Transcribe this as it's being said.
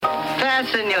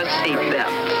Fasten your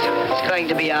seatbelts. It's going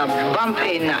to be a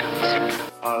bumpy night.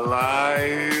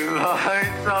 Alive!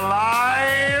 It's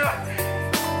alive!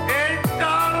 It's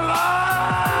alive!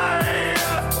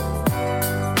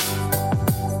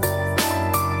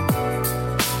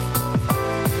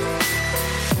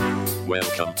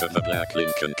 Welcome to the Black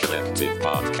Lincoln Collective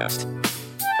Podcast.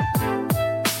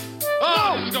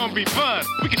 Oh, this is gonna be fun.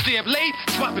 We can stay up late,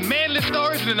 swapping manly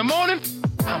stories, and in the morning,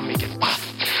 I'll make it pop.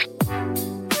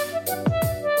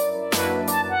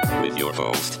 With your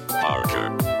host,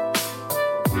 Parker.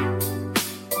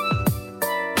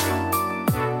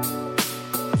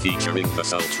 Featuring the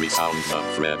sultry sounds of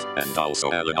Fred and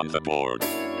also Alan on the board.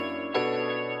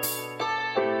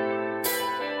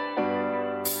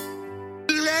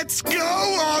 Let's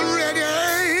go already!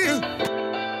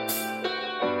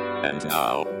 And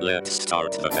now, let's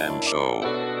start the damn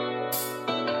show.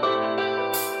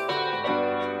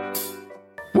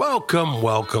 Welcome,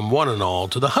 one and all,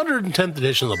 to the 110th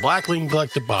edition of the Black Lincoln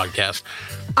Collective Podcast.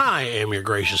 I am your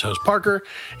gracious host, Parker,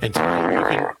 and tonight you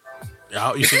can...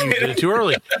 Oh, you said you did it too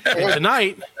early. And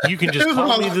tonight, you can just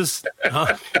call me this...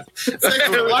 It's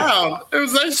actually loud. It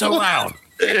was actually so loud.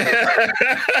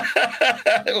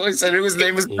 I said his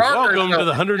name was Parker. Welcome to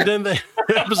the 110th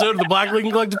episode of the Black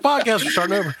Lincoln Collective Podcast. We're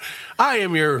starting over. I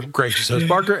am your gracious host,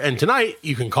 Parker, and tonight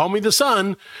you can call me the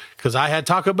sun because I had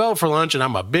Taco Bell for lunch and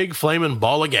I'm a big flaming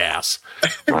ball of gas.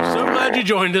 We're so glad you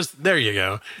joined us. There you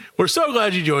go. We're so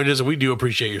glad you joined us, and we do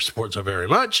appreciate your support so very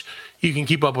much. You can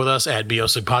keep up with us at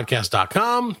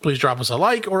blcpodcast.com. Please drop us a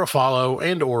like or a follow,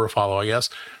 I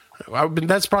guess.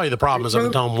 That's probably the problem is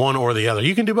I'm telling one or the other.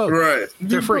 You can do both. Right.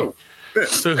 They're free. Yeah.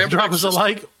 So drop us a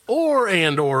like or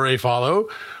a follow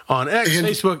on X,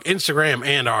 Facebook, Instagram,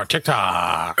 and our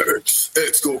TikTok. X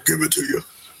gonna give it to you.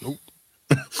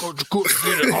 Go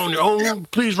get it on your own.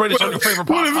 Please rate us on your favorite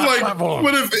platform.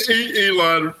 What if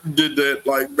Elon did that?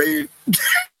 Like made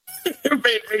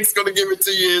X gonna give it to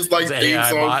you as like theme AI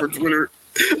song bot. for Twitter.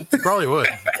 Probably would.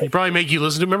 He'd probably make you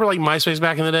listen to. Remember, like MySpace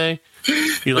back in the day.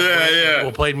 You like, Yeah.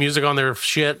 Well, played music on their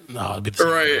shit. No, it'd be the same.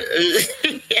 Right.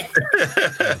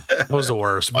 That was the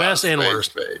worst, best and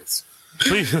worst. Space.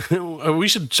 Please, we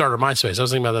should start a MySpace. I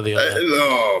was thinking about that the other day.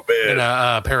 Oh man.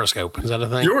 And Periscope. Is that a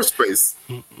thing? Your space.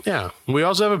 Yeah. We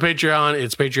also have a Patreon.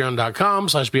 It's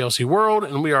patreon.com/BLC World.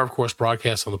 And we are, of course,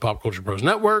 broadcast on the Pop Culture Pros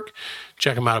Network.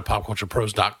 Check them out at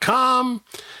popculturepros.com.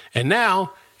 And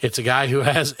now it's a guy who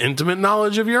has intimate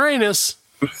knowledge of Uranus.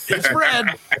 It's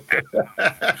Fred.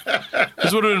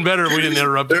 This would have been better if we didn't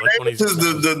interrupt it. Like This is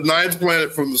the ninth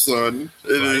planet from the sun.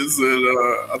 It is, and I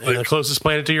and the think closest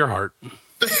planet to your heart.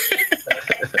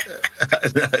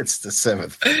 It's the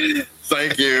 7th.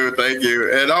 Thank you.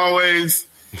 And always,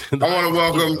 I want to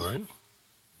welcome Right.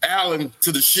 Alan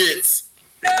to the shits.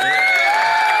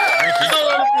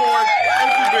 Hello, board.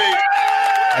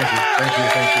 Thank you.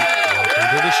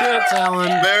 Welcome to the shits, Alan.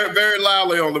 Very, very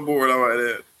loudly on the board. I might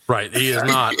add. Right. He is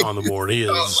not on the board. He is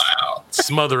Loud.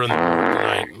 smothering the board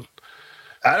tonight.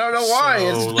 I don't know why.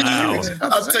 So loud.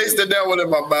 I tasted that one in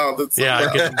my mouth. It's Yeah, I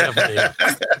could definitely.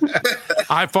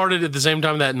 I farted at the same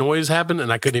time that noise happened,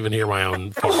 and I couldn't even hear my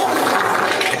own fart. So,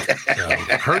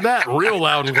 heard that real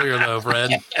loud and clear, though,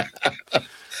 Fred.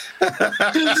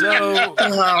 So,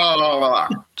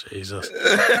 Jesus.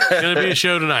 It's going to be a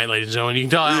show tonight, ladies and gentlemen. You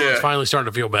can tell Alan's Yeah. finally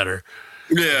starting to feel better.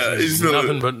 Yeah, He's he's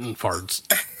nothing but farts.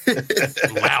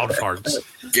 Loud farts.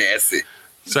 gassy.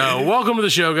 So, welcome to the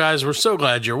show, guys. We're so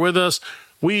glad you're with us.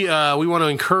 We want to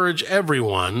encourage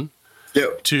everyone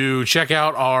Yep. to check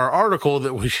out our article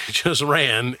that we just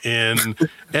ran in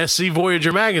SC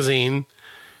Voyager magazine.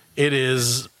 It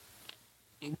is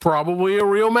probably a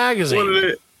real magazine. What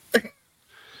is it?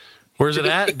 Where's it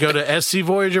at? Go to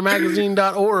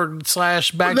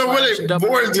scvoyagermagazine.org/backslash. No, what they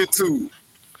voyage it to?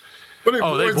 What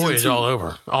Oh, they voyage voyage to? all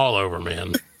over,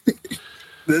 man.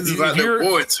 This is like their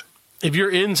voyage. If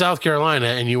you're in South Carolina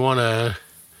and you want to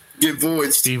Get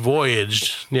voyaged. be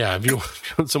voyaged, yeah, if you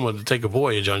want someone to take a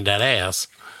voyage on that ass,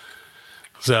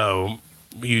 so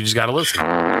you just got to listen.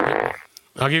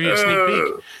 I'll give you a sneak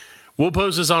peek. We'll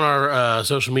post this on our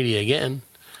social media again.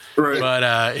 Right.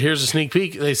 But here's a sneak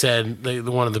peek. They said,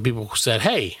 one of the people said,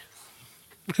 "Hey,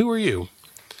 who are you?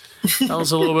 Tell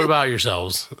us a little bit about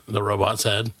yourselves." The robot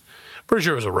said. Pretty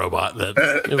sure it was a robot. That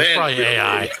it was probably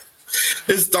AI.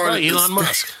 It started Probably Elon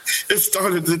Musk. It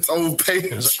started its own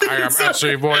page. I am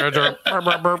SC Voyager.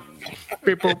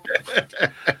 People.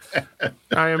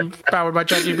 I am powered by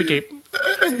ChatGPT.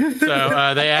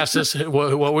 So they asked us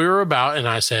what we were about, and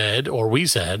I said, or we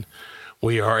said,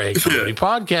 we are a comedy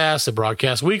podcast that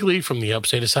broadcasts weekly from the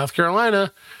upstate of South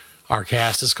Carolina. Our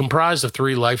cast is comprised of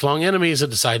 3 lifelong enemies that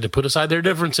decide to put aside their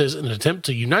differences in an attempt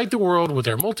to unite the world with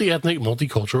their multi-ethnic,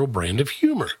 multicultural brand of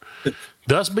humor.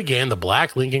 Thus began the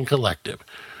Black Lincoln Collective,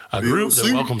 a group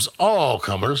that welcomes all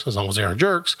comers, as long as they aren't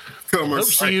jerks,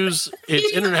 hopes to use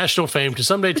its international fame to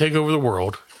someday take over the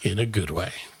world in a good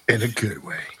way. In a good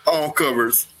way. All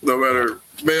covers, no matter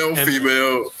male,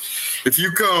 female. If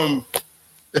you come,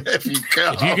 If you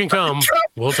can come,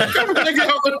 we'll take come hang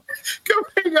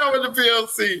out with the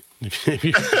PLC.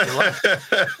 it.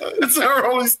 It's our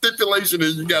only stipulation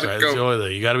is you got to That's the come. only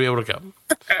thing. You got to be able to come.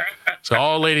 So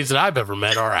all ladies that I've ever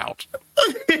met are out.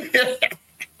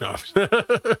 No.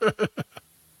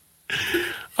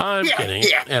 I'm kidding.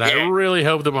 And I really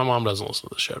hope that my mom doesn't listen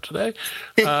to the show today.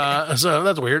 So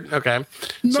that's weird. Okay.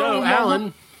 So,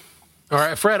 Alan. All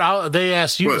right, Fred, they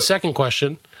asked you the second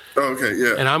question. Okay,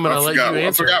 yeah. And I'm going to let you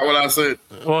answer. I forgot what I said.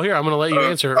 Well, here, I'm going to let you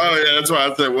answer. Oh, yeah, that's why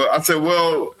I said,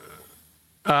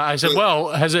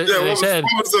 has it, yeah, they said,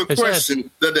 what was the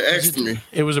question that they asked me?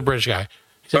 It was a British guy.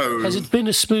 He said, has it been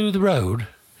a smooth road?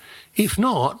 If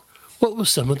not, what were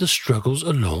some of the struggles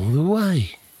along the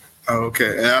way?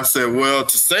 Okay, and I said, well,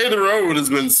 to say the road has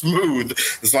been smooth,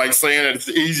 it's like saying that it's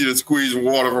easy to squeeze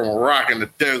water from a rock in the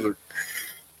desert.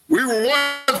 We were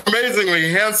once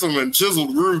amazingly handsome and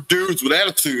chiseled rude dudes with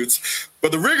attitudes,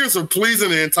 but the rigors of pleasing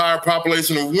the entire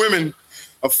population of women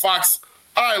of Fox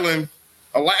Island,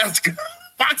 Alaska.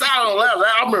 Fox Island, Alaska.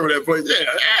 I remember that place.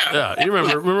 Yeah, you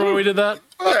remember when we did that?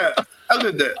 Yeah, I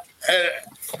did that.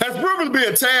 Has proven to be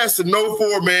a task that no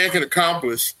 4 man can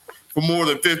accomplish for more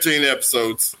than 15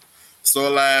 episodes. So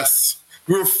alas,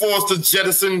 we were forced to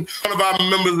jettison one of our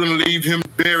members and leave him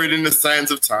buried in the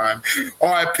sands of time.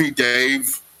 R.I.P.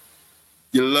 Dave.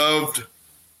 You loved,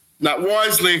 not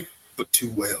wisely, but too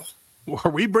well.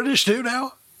 Are we British too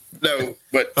now? No,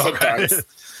 but sometimes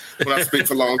when I speak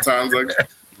for long times, like,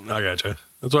 I got you.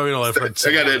 That's why we don't let Fred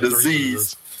I got that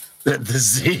disease. That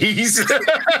disease.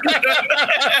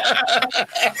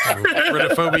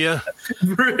 Britophobia.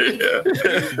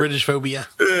 Yeah. British phobia.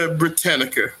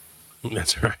 Britannica.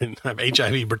 That's right. I have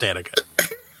HIV Britannica.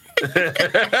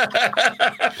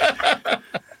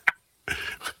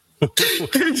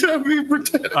 HIV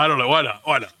Britannica. I don't know. Why not?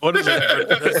 What is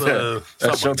that?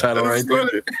 That's your title right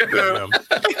there.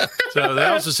 So they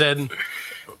also said,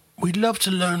 we'd love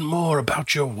to learn more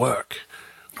about your work.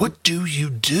 What do you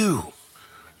do?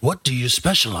 What do you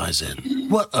specialize in?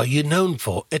 What are you known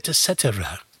for?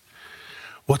 Etc.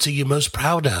 What are you most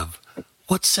proud of?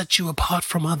 What sets you apart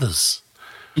from others?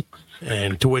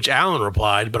 And to which Alan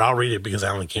replied, but I'll read it because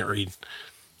Alan can't read.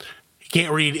 He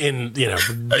can't read in, this.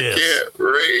 I can't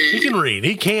read. He can read.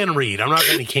 He can read. I'm not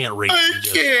saying he can't read. I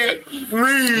can't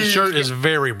read. His shirt is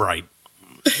very bright.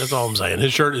 That's all I'm saying.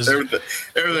 His shirt is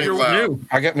everything's loud.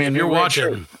 I got me a If new you're red watching,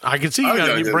 shirt. I can see you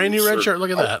got a brand new red shirt.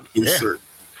 Look at that. New shirt.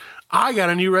 I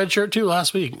got a new red shirt too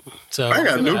last week. So I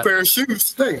got a new that. pair of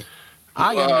shoes today.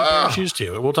 I got a new pair of shoes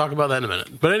too. We'll talk about that in a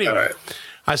minute. But anyway, All right.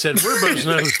 I said we're both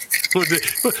known.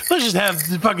 Let's just have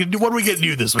the fucking. What do we get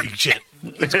new this week? Shit,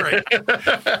 it's great.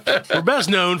 We're best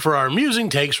known for our amusing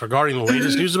takes regarding the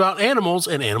latest news about animals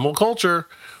and animal culture.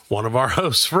 One of our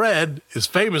hosts, Fred, is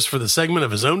famous for the segment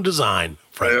of his own design,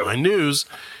 Fredline News,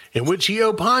 in which he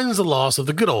opines the loss of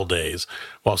the good old days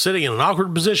while sitting in an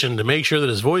awkward position to make sure that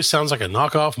his voice sounds like a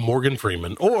knockoff Morgan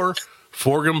Freeman or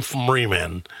Forgum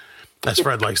Freeman, as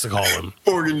Fred likes to call him.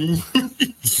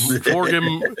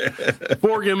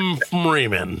 Forgum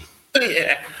Freeman.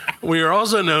 Yeah. We are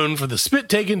also known for the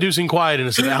spit-take-inducing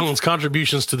quietness of Alan's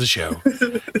contributions to the show.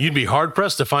 You'd be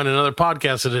hard-pressed to find another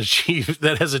podcast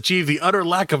that has achieved the utter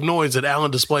lack of noise that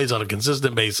Alan displays on a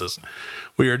consistent basis.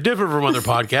 We are different from other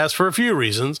podcasts for a few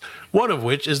reasons, one of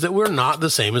which is that we're not the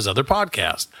same as other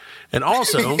podcasts. And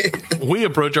also, we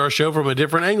approach our show from a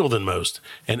different angle than most,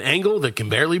 an angle that can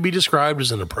barely be described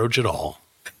as an approach at all.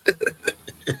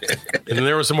 And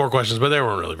there were some more questions, but they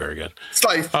weren't really very good. It's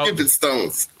like skipping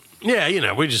stones. Yeah,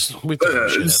 we throw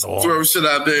shit at the wall. Throw shit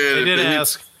out there. They did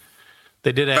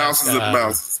ask.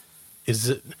 Bounces.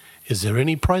 Is there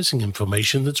any pricing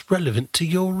information that's relevant to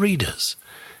your readers?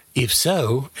 If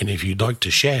so, and if you'd like to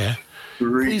share,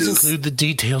 please include the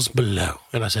details below.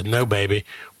 And I said, no, baby,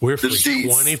 we're free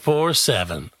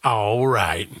 24/7. All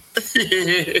right.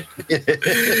 If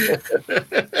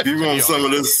you want some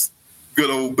of this good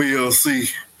old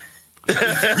BLC. And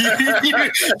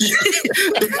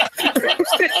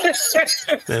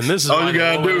this is all you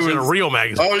gotta do is a real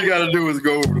magazine. All you gotta do is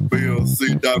go over to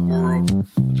blc.world.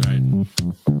 That's right.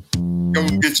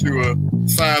 come get you a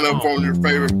sign up on your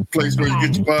favorite place where you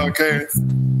get your podcast,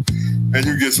 and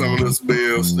you get some of this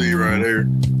BLC right here.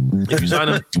 If you sign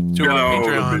up to our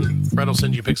Patreon, Fred will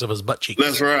send you pics of his butt cheeks.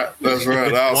 That's right.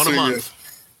 I'll One a month.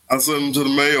 I send them to the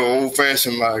mail old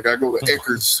fashioned like. I go to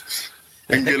Eckerd's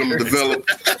and get them developed.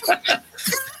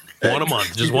 One a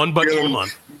month. Just one butt cheek a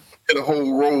month. Get a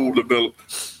whole roll developed.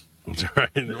 That's right.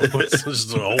 It's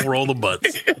just a whole roll of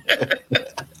butts.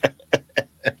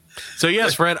 So,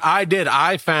 yes, Fred, I did.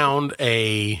 I found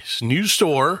a new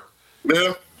store.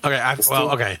 Yeah. Okay. I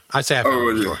say I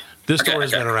found a store. This store has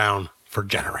been around for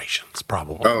generations,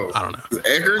 probably. Oh. I don't know.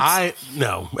 Eckerd's?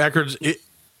 No. Eckerd's,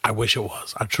 I wish it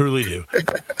was. I truly do.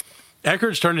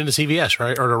 Eckerd's turned into CVS,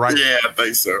 right? Or the right? Yeah, I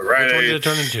think so, right? Which one did it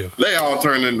turn into? They all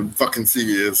turned into fucking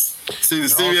CVS. See, the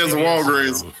CVS and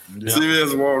Walgreens. Yeah.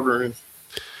 CVS and Walgreens.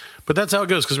 But that's how it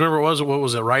goes. Because remember, what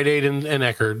was it? Rite Aid and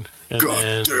Eckerd. And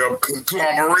Goddamn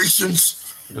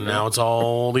conglomerations. And now it's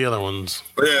all the other ones.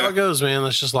 Yeah. That's how it goes, man.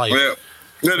 That's just like... Yeah,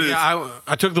 that is. Yeah,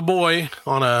 I took the boy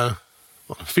on a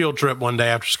field trip one day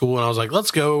after school, and I was like,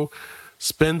 let's go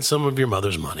spend some of your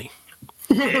mother's money.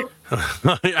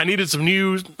 I needed some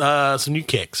new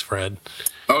kicks, Fred.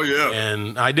 Oh, yeah.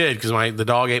 And I did, because the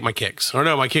dog ate my kicks. Or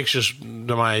no, my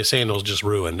sandals just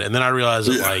ruined. And then I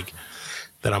realized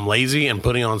that I'm lazy, and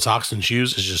putting on socks and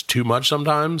shoes is just too much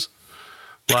sometimes.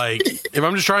 Like, if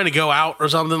I'm just trying to go out or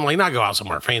something, like not go out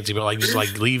somewhere fancy, but like just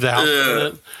like leave the house a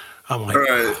minute, I'm like,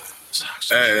 right. Socks.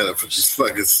 Hey, I put these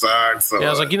fucking socks on. Yeah, I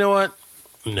was like, you know what?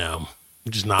 No,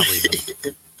 I'm just not leaving.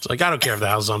 It's like, I don't care if the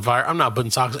house is on fire. I'm not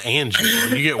putting socks and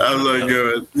shoes on. You get one. I'm not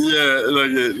good. Yeah,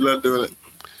 not doing it.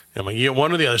 I'm like, you get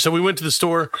one or the other. So we went to the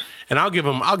store, and I'll give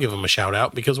them a shout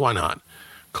out, because why not?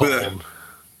 Called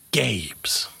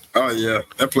Gabe's. Oh yeah,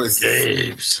 that place.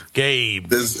 Gabe's.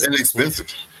 It's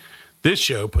inexpensive. This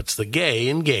show puts the gay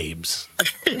in Gabe's.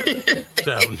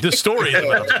 So the story is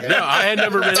about it. No, I had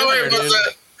never been in there, dude.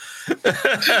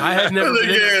 I had never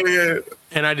been in there,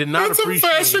 and I did not appreciate.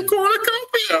 It's a fashion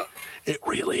cornucopia. It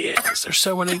really is. There's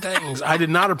so many things. I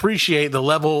did not appreciate the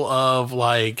level of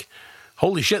like,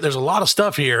 holy shit, there's a lot of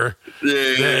stuff here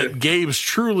that Gabe's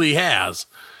truly has.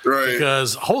 Right.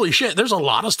 Because holy shit, there's a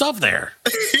lot of stuff there.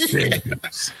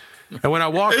 And when I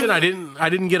walked in, I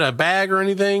didn't get a bag or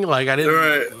anything. Like I didn't.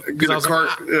 Right. Get a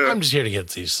cart. I'm just here to get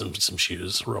these some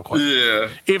shoes real quick. Yeah.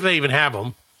 If they even have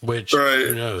them, which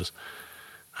who knows.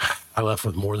 I left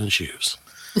with more than shoes.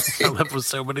 I left with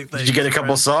so many things. Did you get a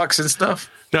couple socks and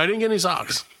stuff? No, I didn't get any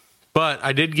socks, but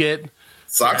I did get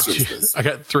socks. I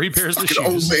got 3 pairs of shoes.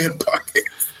 Old man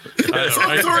pockets.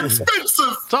 Socks are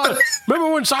expensive.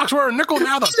 Remember when socks were a nickel?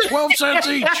 Now they're 12 cents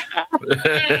each.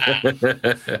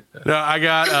 No,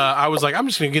 I was like, I'm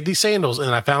just gonna get these sandals,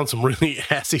 and I found some really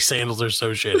assy sandals. They're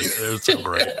so shitty. They're so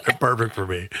great. They're perfect for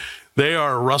me. They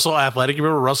are Russell Athletic. You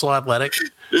remember Russell Athletic?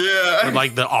 Yeah. With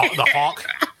like the hawk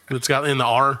that's got in the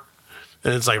R,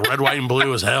 and it's like red, white, and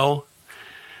blue as hell.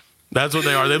 That's what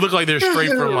they are. They look like they're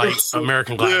straight from like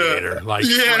American Gladiator, like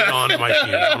straight onto my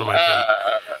shoes, onto my feet.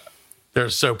 They're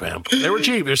so pimp. They were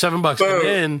cheap. They're $7. And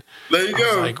then there you go.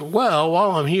 I was like, well,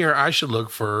 while I'm here, I should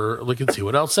look and see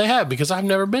what else they have, because I've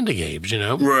never been to Gabe's, you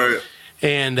know? Right.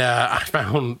 And I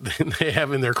found they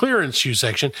have in their clearance shoe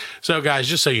section. So, guys,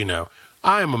 just so you know,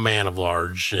 I am a man of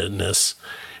largeness.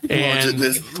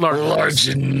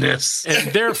 Largeness.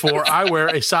 And therefore, I wear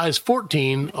a size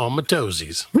 14 on my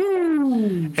toesies.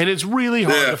 And it's really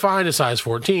hard to find a size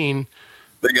 14.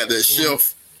 They got that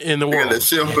shelf in the world. They got that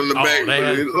shelf in the back.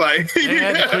 They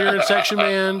had the clearance section,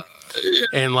 man.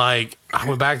 And like, I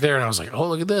went back there and I was like, oh,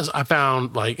 look at this. I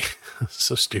found like,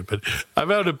 so stupid. I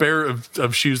found a pair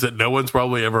of shoes that no one's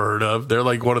probably ever heard of. They're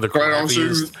like one of the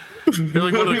crappiest. They're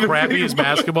like one of the crappiest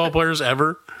basketball players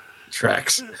ever.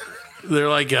 Tracks. They're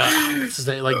like,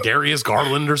 like Darius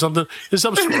Garland or something. It's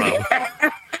some scrub.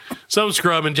 Some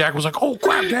scrub, and Jack was like, "Oh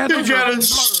crap, Dad! You got a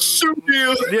shoe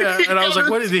deal." Yeah, and I was like,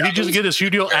 "What? Did he just get a shoe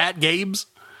deal at Gabe's?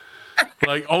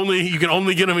 Like you can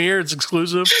only get them here. It's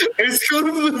exclusive,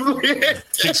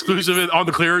 exclusive on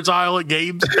the clearance aisle at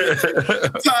Gabe's,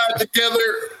 tied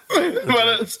together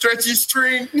by a stretchy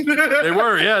string." They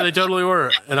were, yeah, they totally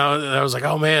were. And I was like,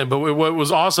 "Oh man!" But what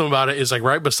was awesome about it is like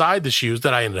right beside the shoes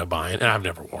that I ended up buying, and I've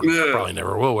never worn. I probably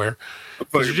never will wear.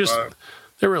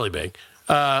 They're really big.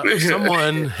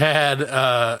 Someone had,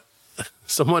 I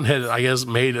guess,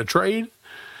 made a trade.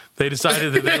 They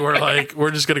decided that they were like,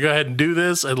 we're just going to go ahead and do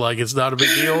this. And like, it's not a big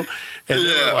deal. And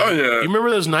you remember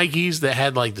those Nikes that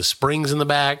had like the springs in the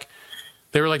back?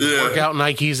 They were like the workout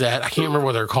Nikes that I can't remember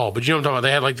what they're called, but you know what I'm talking about?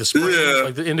 They had like the springs,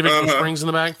 like the individual springs in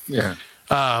the back. Yeah.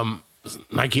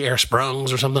 Nike Air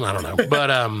Sprungs or something. I don't know. But,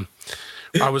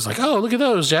 I was like, oh, look at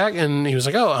those, Jack. And he was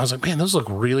like, oh, I was like, man, those look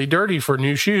really dirty for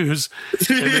new shoes.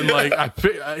 And then like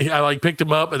I like picked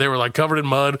them up and they were like covered in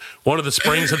mud. One of the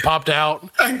springs had popped out.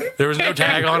 There was no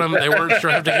tag on them. They weren't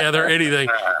strapped together, anything.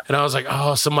 And I was like,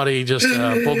 oh, somebody just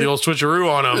pulled the old switcheroo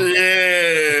on them.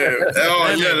 Yeah.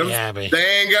 Oh, yeah. Happy.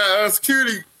 They ain't got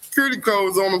security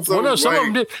codes on them. So Well, no, some of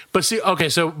them did. But see, okay,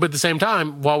 so but at the same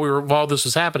time, while this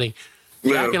was happening,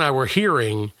 Jack and I were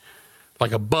hearing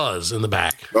like a buzz in the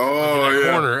back. Oh, in that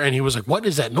yeah. corner, and he was like, "What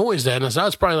is that noise?" Then and I said,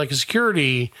 "It's probably like a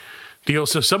security deal."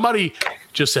 So somebody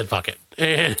just said, "Fuck it,"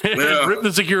 and ripped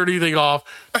the security thing off,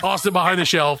 tossed it behind the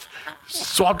shelf,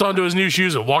 swapped onto his new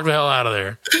shoes, and walked the hell out of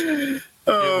there.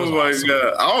 Oh my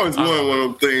God! I always wanted one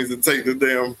of them things to take the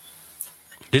damn.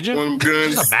 Did you? One of them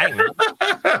guns. It's a magnet.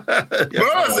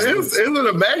 Is it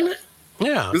a magnet?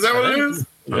 Yeah. Is that what it is?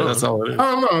 Yeah, that's all it is.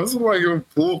 I don't know. It's like a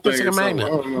pull thing. It's like a or something. magnet. I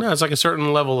don't know. No, it's like a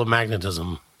certain level of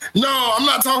magnetism. No, I'm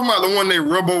not talking about the one they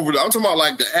rub over. I'm talking about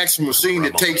like the actual machine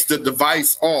that takes the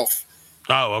device off.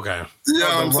 Oh, okay. You know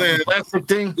what I'm saying? Plastic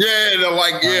thing. Yeah,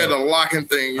 the locking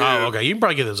thing. Yeah. Oh, okay. You can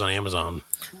probably get this on Amazon.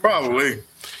 Probably.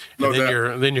 No And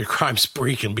doubt. then your crime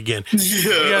spree can begin. Yeah.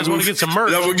 You guys want to get some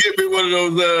merch? That would get me one of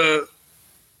those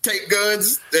tape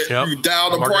guns that Yep. you dial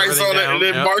the Mark price on it and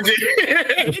then everything down. mark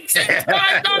it.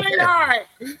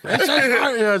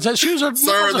 It says shoes are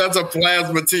Sir, that's a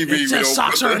plasma TV. it says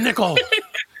socks are a nickel.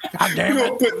 God We damn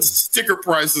don't it. put sticker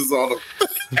prices on them.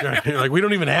 Like, we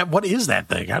don't even have, what is that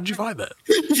thing? How'd you find that?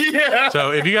 Yeah.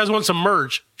 So if you guys want some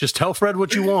merch, just tell Fred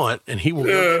what you want and he will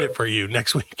go get it for you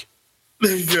next week.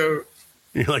 There you go.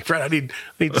 You're like, Fred, I need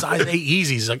size 8 Yeezys.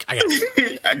 He's like, I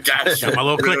I got you. got my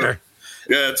little clicker.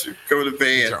 Got you. Go to the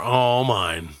They're van. all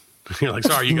mine. You're like,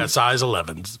 sorry, you got size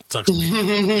 11s. Sucks to be. Give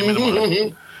me the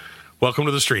money. Welcome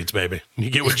to the streets, baby. You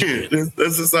get what you get.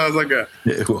 That's the size I got.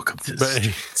 Yeah, welcome to this.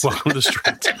 But, welcome to the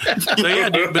streets. So yeah,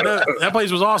 dude, but that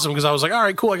place was awesome because I was like, all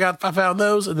right, cool. I found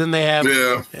those, and then they have.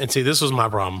 Yeah. And see, this was my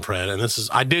problem, Fred.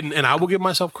 And I will give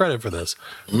myself credit for this.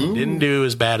 Didn't do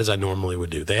as bad as I normally would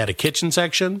do. They had a kitchen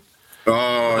section, Oh,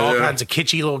 all yeah. kinds of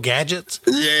kitschy little gadgets.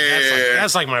 Yeah.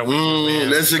 That's like my weakness, man.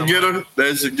 That should get her.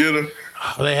 That should get her.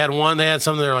 They had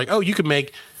something. They're like, oh, you could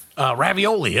make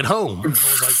ravioli at home. I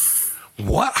was like,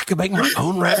 what? I could make my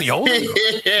own ravioli?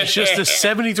 It's just a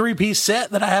 73-piece set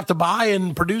that I have to buy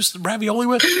and produce ravioli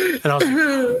with. And I was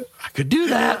like, I could do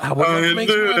that. I would have to make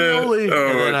some ravioli. Oh,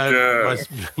 and then my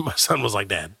God. my son was like,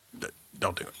 Dad,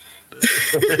 don't do it.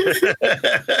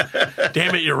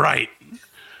 Damn it, you're right.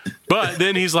 But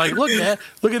then he's like, look, Dad,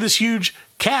 look at this huge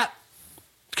cat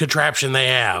contraption they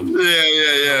have.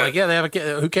 Yeah. I'm like, yeah, they have a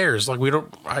cat. Who cares? Like, we're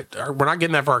not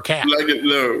getting that for our cat. Like it,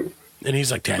 no. And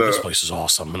he's like, Dad, this place is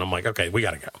awesome. And I'm like, okay, we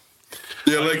got to go.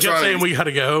 The He kept saying electronics. we got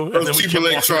to go. And then Those we cheap kept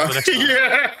walking on the electronics. next time.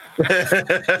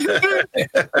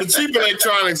 Yeah. The cheap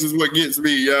electronics is what gets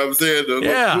me. You know what I'm saying? The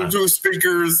Yeah. Bluetooth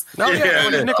speakers. Oh, yeah,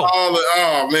 like a nickel.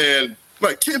 Oh, man.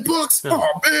 Like $10?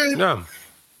 Oh, man. Yeah.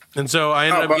 And so I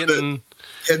How ended up about getting,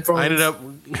 Headphones. I ended up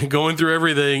going through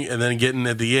everything and then getting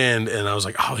at the end. And I was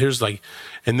like, oh, here's like,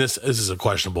 and this is a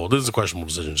questionable decision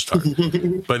to start.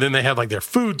 But then they had like their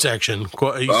food section. You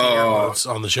see your notes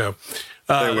on the show.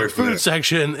 Stay away Their from food that.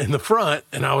 section in the front.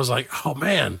 And I was like, oh,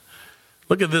 man,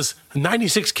 look at this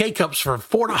 96 K-Cups for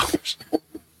 $4. And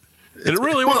it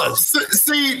really Well, was.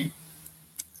 see,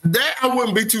 that I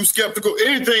wouldn't be too skeptical.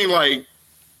 Anything like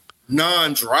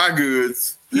non-dry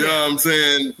goods, you know what I'm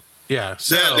saying? Yeah.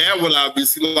 So, That would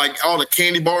obviously, like all the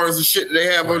candy bars and shit they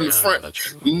have on the yeah, front.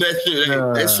 that's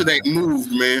That shit ain't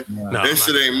moved, man. No, That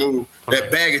shit ain't moved.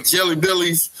 That bag of Jelly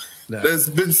Bellies that's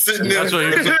been sitting there. that's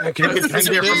what he was like, can I It's get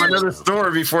there from this? another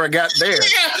store before I got there.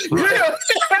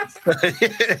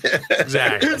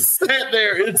 Exactly.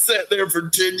 It sat there for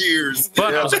 10 years.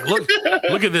 But I was like,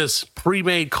 look at this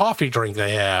pre-made coffee drink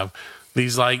they have.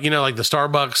 These like, like the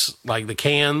Starbucks, like the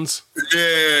cans.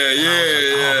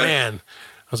 Oh man.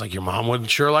 I was like, your mom would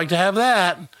sure like to have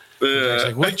that. I was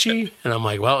like, would she? And I'm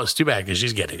like, well, it's too bad because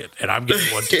she's getting it. And I'm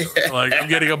getting one too. Like, I'm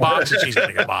getting a box and she's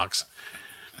getting a box.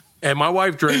 And my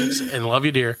wife drinks, and love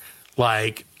you, dear,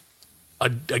 like a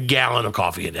gallon of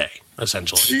coffee a day,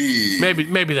 essentially. Jeez.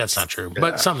 Maybe that's not true,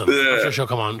 but something. I'm sure she'll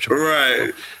come on.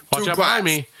 Right. Watch out behind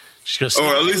me. She's Or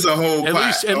gonna at least a whole at pot.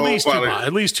 least A whole two pot of- pots.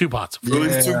 At least 2 pots. At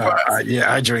least 2 pots.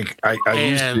 I drink. I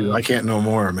used And- to. I can't no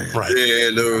more, man. Right.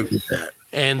 Yeah, dude.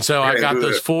 And so I Yeah, got do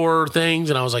those it. 4 things,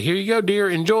 and I was like, "Here you go, dear,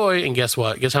 enjoy." And guess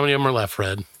what? Guess how many of them are left,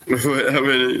 Fred? I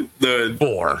mean, the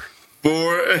 4.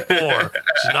 4. 4.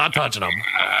 She's not touching them.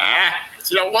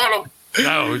 You don't want them.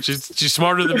 No, she's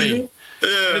smarter than me.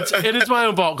 It's my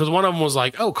own fault because one of them was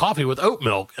like, "Oh, coffee with oat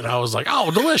milk," and I was like,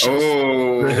 "Oh, delicious."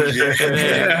 Oh, And yeah.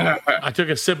 then I took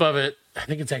a sip of it. I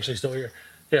think it's actually still here.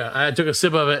 Yeah, I took a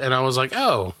sip of it and I was like,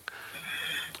 oh,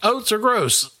 oats are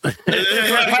gross. I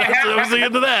was the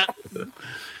end of that.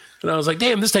 And I was like,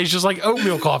 damn, this tastes just like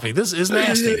oatmeal coffee. This is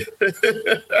nasty.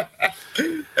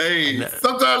 Hey,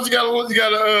 sometimes you gotta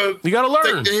learn.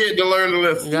 take the hit to learn the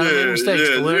lesson. You gotta make mistakes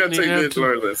to learn. You gotta take the hit to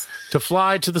learn the lesson. To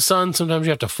fly to the sun, sometimes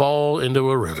you have to fall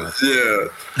into a river. Yeah.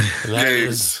 And that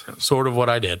is sort of what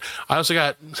I did. I also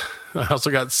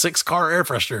got 6 car air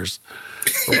fresheners.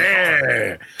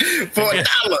 Yeah. For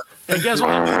 $1. And guess what?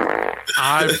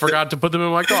 I forgot to put them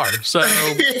in my car. So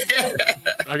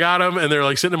I got them, and they're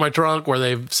like sitting in my trunk where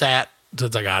they've sat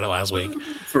since I got it last week.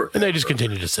 And they just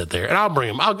continue to sit there. And I'll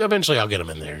bring them. Eventually I'll get them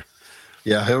in there.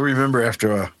 Yeah, he'll remember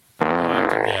after a.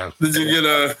 Yeah. Did you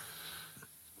get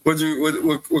what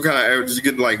kind of air? Did you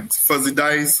get like fuzzy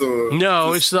dice or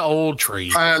No, it's the old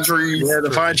tree. pine trees? Yeah, the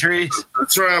pine trees.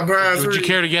 Trying pine Would you trees.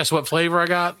 care to guess what flavor I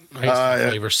got? I guess the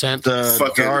flavor scent. The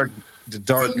Fucking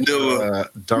dark vanilla.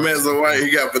 dark. Mezzo white, he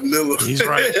got vanilla. He's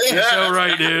right. He's so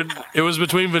right, dude. It was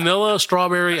between vanilla,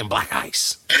 strawberry, and black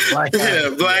ice. Black Yeah,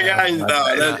 black ice. No,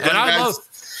 that's And I love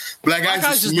black black ice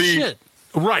ice is is the me. shit.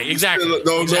 Right, exactly.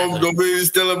 Don't be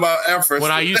still about effort.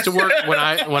 When I used to work when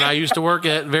I used to work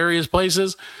at various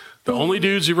places, the only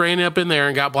dudes who ran up in there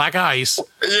and got black ice,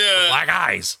 yeah, black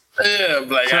eyes.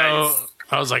 black So ice.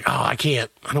 I was like, oh, I can't.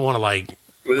 I don't want to like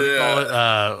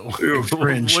Yeah. call it.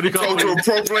 Fringe. What do you call Cultural it?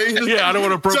 appropriation. Yeah, I don't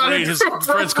want to appropriate his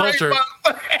friend's culture.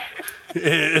 my-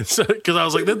 Because I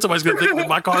was like, then somebody's going to think that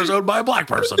my car is owned by a black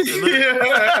person. And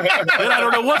then I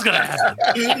don't know what's going to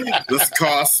happen. This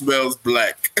car smells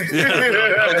black.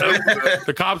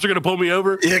 The cops are going to pull me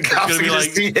over. Yeah, It's cops gonna be are gonna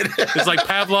like, see it. it's like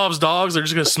Pavlov's dogs. They're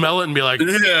just going to smell it and be like,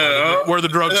 Yeah. where the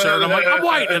drugs, sir? And I'm like, I'm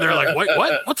white. And they're like, wait,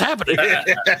 what? What's happening?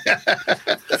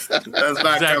 That's not Exactly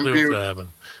what's going computer. to happen.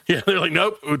 Yeah, they're like,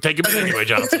 nope, we'll take him in anyway,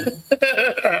 Johnson.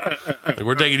 Like,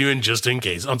 we're taking you in just in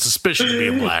case, on suspicion of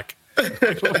being black.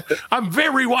 I'm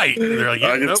very white. And they're like,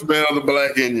 yeah, I can nope. smell the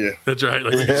black in you. That's right.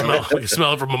 Like, you can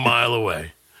smell it from a mile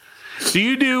away.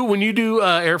 When you do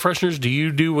air fresheners, do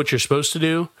you do what you're supposed to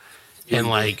do? And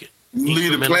like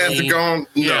Leave the plastic incrementally- on?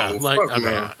 Yeah, No, like fuck I mean,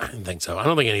 no. I don't think so. I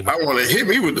don't think anybody. I want to hit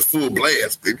me with the full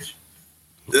blast, baby.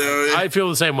 I feel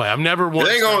the same way. I've never once.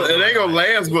 it ain't gonna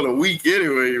last but a week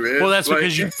anyway, man. Well, that's Like,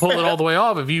 because you pull it all the way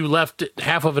off. If you left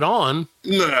half of it on,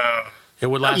 Nah, it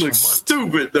would that last for looks months.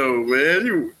 stupid though,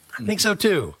 man. I think so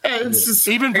too. It's just,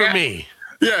 Even for me.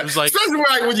 yeah. it's like- Especially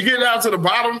like when you get down to the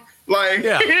bottom, like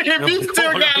Yeah. if you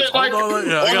still got it like Hold on,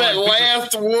 yeah, I on got that like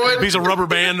last one. Piece of rubber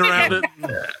band around it.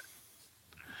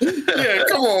 Yeah,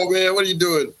 come on, man. What are you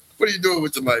doing? What are you doing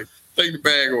with your life? Take the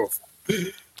bag off.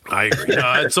 I agree.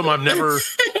 It's something I've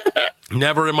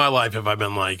never in my life have I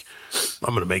been like, I'm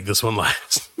going to make this one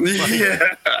last. Yeah.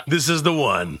 This is the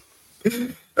one.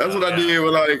 That's what I did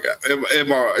with like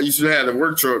I used to have the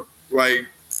work truck. Like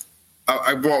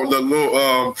I bought the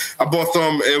little I bought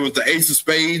some. It was the Ace of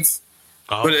Spades,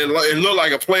 Oh, but it looked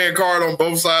like a playing card on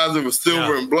both sides. It was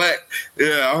silver Yeah. and black.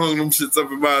 Yeah, I hung them shits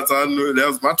up in mine, so I knew that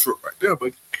was my truck right there.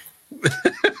 But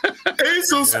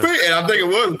Ace of Spades, and I think it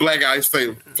was black ice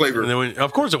flavor. and then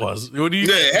of course it was. What do you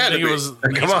Yeah, it had to think? It be. was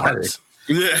Come on. Ace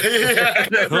Yeah,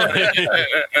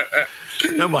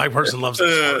 No black person loves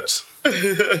Ace Sparks.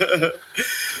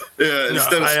 yeah.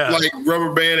 Instead I, of like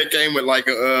rubber band, it came with like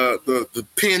the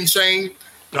pin chain.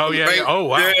 Oh yeah. Yeah. Oh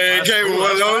wow. Yeah, it came with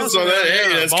one of those. So that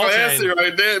hey, that's Ball classy chain.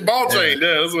 right there. Ball chain.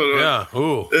 Yeah, that's what it was. Yeah.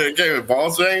 Ooh. Yeah, it came with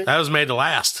ball chain. That was made to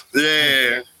last.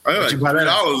 Yeah. Did you buy that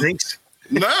at $3. Thanks?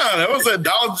 Nah, that was at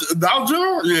Dollar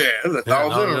General. Yeah, it was at Yeah,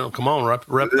 Dollar General. come on, rep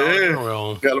Dollar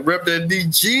General. Gotta rep that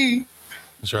DG.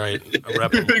 That's right.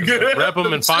 Rep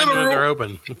them and find them when they're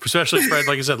open. Especially Fred,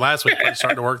 like I said last week, Fred's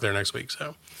starting to work there next week.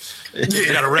 So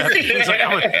you got to rep.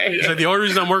 It's like the only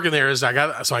reason I'm working there is so I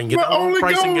can get My the old only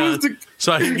pricing goal gun, is to-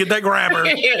 so I can get that grabber,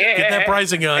 get that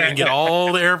pricing gun, and get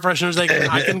all the air fresheners I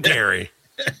can carry.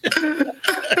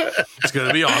 It's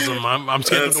gonna be awesome. I'm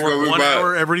scheduled That's to work gonna be 1 my-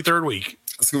 hour every third week.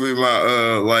 That's gonna be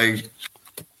my like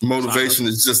motivation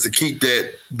is just to keep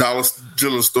that Dollar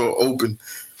General store open.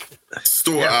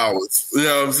 Store hours. You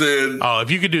know what I'm saying? Oh, if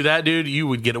you could do that, dude, you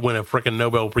would win a freaking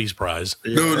Nobel Peace Prize.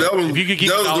 Dude, that was If you could keep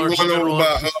that Dollar was the one General over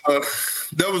by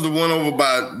that was the one over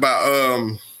by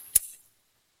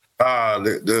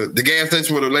the gas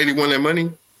station where the lady won that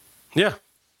money. Yeah.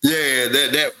 Yeah,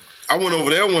 that I went over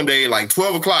there one day like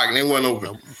 12 o'clock and they weren't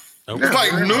open. Nope. It's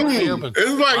like Why would it be noon. open?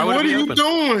 It's like, Why would what it are be you open?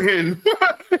 doing?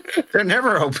 They're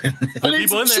never open. I need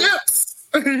People some in there. chips.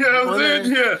 You know what I'm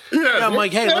saying? Yeah. Yeah, I'm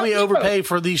like, hey, let me overpay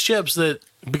for these chips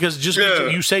because Yeah.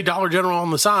 you say Dollar General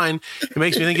on the sign, it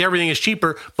makes me think everything is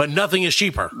cheaper, but nothing is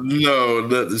cheaper. No,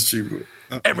 nothing's cheaper.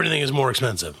 Everything is more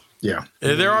expensive. Yeah.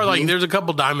 There are there's a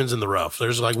couple diamonds in the rough.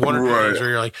 There's like one or two Right. things where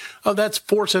you're like, oh, that's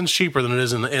 4 cents cheaper than it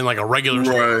is in like a regular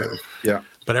store. Right. Yeah.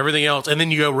 But everything else, and then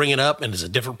you go ring it up, and it's a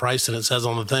different price than it says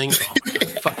on the thing. Oh,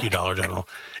 fuck you, Dollar General.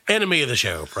 Enemy of the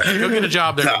show, Fred. Go get a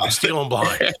job there. Stealing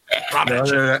blind. Rob No,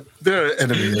 that shit. they're an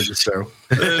enemy of the show.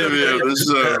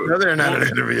 No, they're not an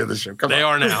enemy of the show. Come They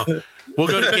on. are now. We'll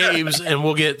go to Gabe's and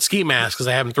we'll get ski masks because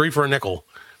I have them 3 for a nickel.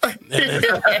 And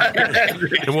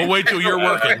we'll wait till you're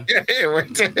working.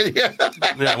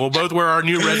 Yeah, we'll both wear our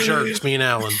new red shirts, me and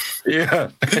Alan. Yeah.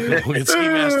 We'll get ski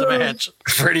masks to match.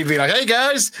 Freddie be like, hey,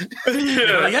 guys.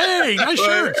 We're like, hey, nice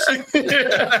shirts.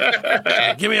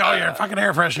 Give me all your fucking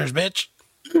air fresheners, bitch.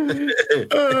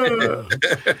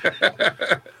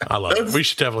 I love it. We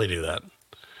should definitely do that.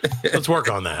 Let's work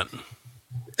on that.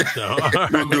 So,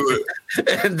 We'll do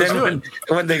it. And then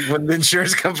when the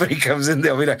insurance company comes in,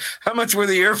 they'll be like, how much were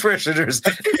the air fresheners?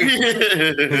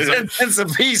 10 cents a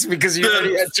piece because you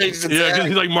already had changed the yeah, because tag.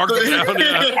 he's like marked it down.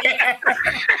 Yeah.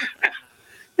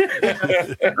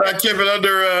 I kept it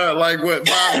under like what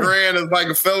 $5,000 is like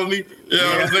a felony. You know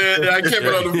what I'm saying? I kept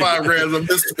it under $5,000 as a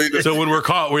misdemeanor. So when we're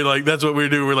caught, we're like, that's what we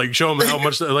do. We're like, show them how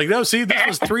much. Like, no, see, this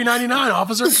was $3.99,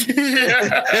 officer.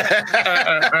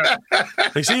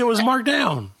 Like, see, it was marked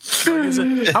down.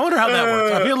 I wonder how that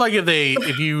works. I feel like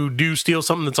if you do steal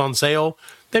something that's on sale,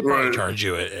 they probably Right. charge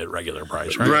you at regular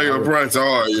price, right? Regular price,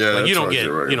 oh yeah. Like, you don't that's get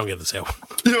right. you don't get the sale.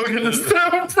 You don't get the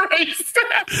sale price.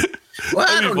 Well,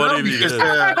 I That'd be don't know funny if you because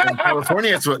did. in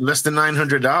California, it's less than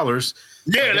 $900.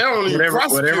 Yeah, they don't even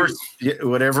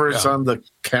Whatever it's on the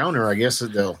counter, I guess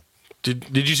they'll.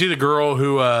 Did you see the girl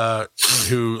who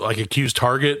like accused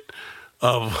Target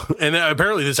of, and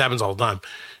apparently this happens all the time.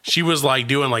 She was like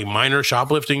doing like minor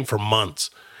shoplifting for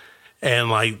months.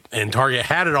 And Target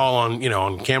had it all on,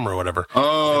 on camera or whatever.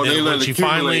 Oh, And then they let when it she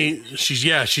accumulate. finally,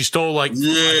 she stole like, I think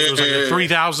it was like a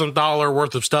 $3,000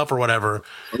 worth of stuff or whatever.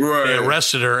 Right. They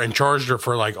arrested her and charged her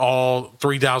for like all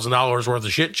 $3,000 worth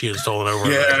of shit she had stolen over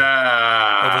the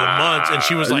months. And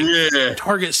she was like, Yeah.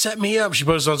 Target set me up. She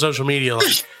posted on social media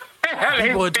like,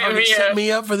 people at Target set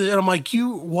me up for this. And I'm like, you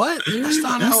what? That's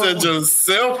not You how set it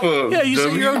yourself up. Yeah, you set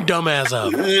dummy. your own dumbass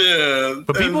up. Yeah.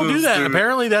 But people do that.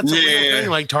 Apparently, that's a real Yeah. thing.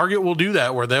 Like Target will do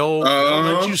that, where they'll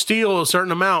let you steal a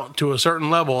certain amount to a certain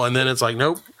level, and then it's like,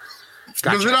 nope.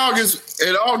 Because it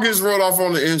all gets rolled off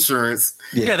on the insurance.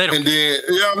 Yeah, they don't. And then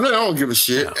they don't give a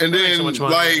shit. No, and they make then so much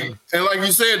money. like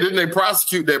you said, then they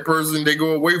prosecute that person. They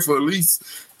go away for at least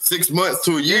 6 months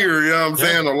to a year. You know what I'm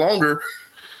saying, or longer.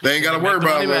 They ain't got to worry Make the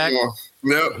about it money no back. more.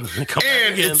 Yep. Come back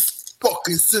And again. it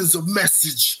fucking sends a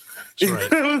message. That's right.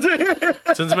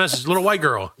 Sends a message, little white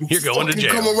girl, you're going to Fucking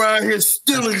jail. Come around here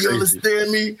stealing. You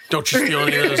understand me? Don't you steal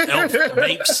any of those elf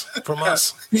vapes from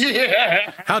us?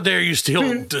 Yeah. How dare you steal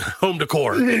home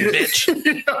decor, bitch?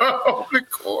 Oh, the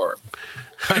core.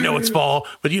 I know it's fall,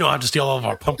 but you don't have to steal all of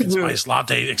our pumpkin spice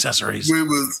latte accessories. We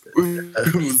was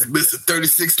missing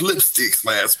 36 lipsticks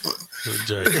last month.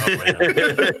 Dude,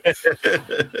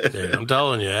 I'm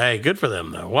telling you, hey, good for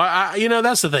them though. Well,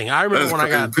 that's the thing. I remember That's when I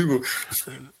got people.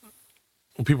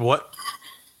 people what?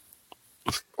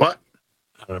 What?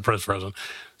 I don't know, press frozen.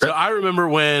 So I remember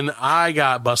when I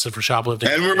got busted for shoplifting.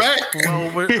 And we're back.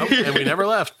 Well, and we never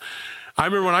left. I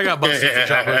remember when I got busted for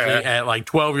shoplifting at like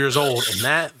 12 years old, and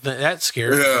that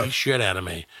scared the shit out of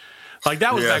me. Like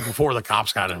that was back before the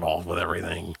cops got involved with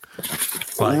everything.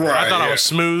 Like I thought I was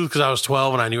smooth because I was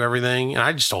 12 and I knew everything, and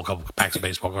I just stole a couple packs of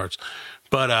baseball cards,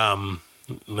 but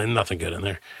nothing good in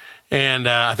there. And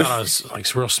I thought I was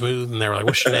like real smooth, and they were like,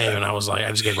 "What's your name?" And I was like, "I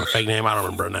just gave them a fake name. I don't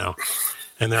remember it now."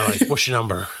 And they're like, "What's your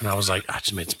number?" And I was like, "I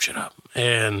just made some shit up."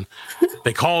 And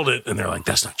they called it, and they're like,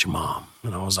 "That's not your mom."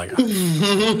 And I was like, "I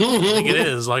think it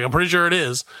is. Like, I'm pretty sure it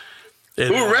is."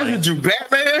 And Who arrested you,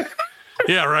 Batman?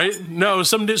 yeah, right. No,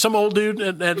 some old dude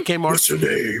at Kmart. What's your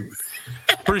name?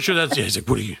 Pretty sure that's. Yeah, he's like,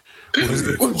 "What are you?"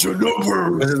 What's your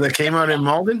number? Was it that came out in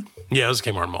Malden? Yeah, it was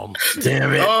Kmart Malden.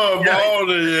 Damn it. Oh,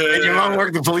 Malden, And your mom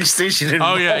worked the police station in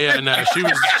Oh yeah. No,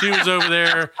 she was over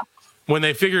there when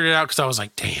they figured it out because I was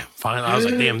like, damn. Finally, I was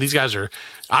like, damn. These guys are.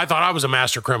 I thought I was a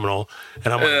master criminal,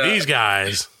 and I'm like,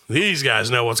 these guys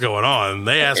know what's going on.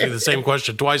 They asked me the same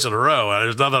question twice in a row, and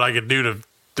there's nothing I could do to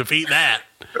defeat that.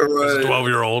 As a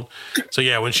 12-year-old. So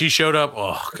yeah, when she showed up,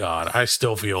 oh god, I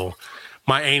still feel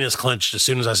my anus clenched as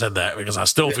soon as I said that because I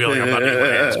still feel like I'm about to get my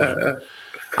ass whipped.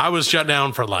 I was shut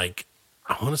down for like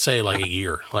I want to say like a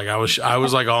year. Like I was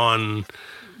like on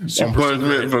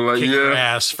punishment for like kick your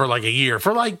ass for like a year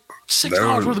for like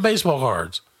 $6 worth of baseball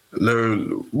cards.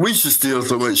 No, we should steal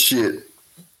so much shit.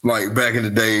 Like back in the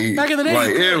day, Back in the day,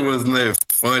 like it wasn't that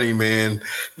funny, man.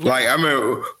 Like I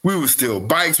remember we would steal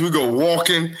bikes. We go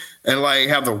walking and like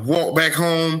have to walk back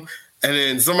home. and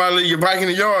then somebody leave your bike in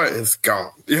the yard, it's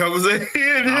gone. You know what I'm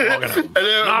saying?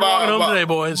 Not walking home today,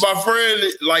 boys. My friend,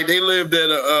 like, they lived at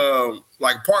a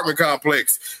like apartment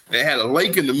complex. They had a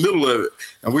lake in the middle of it,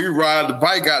 and we ride the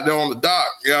bike out there on the dock.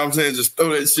 You know what I'm saying? Just throw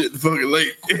that shit in the fucking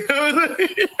lake.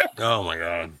 Oh my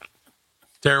god.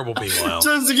 Terrible people, Alan.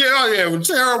 Just to get out here,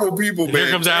 terrible people, man. Here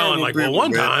comes Alan, like, well,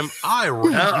 one time I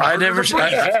never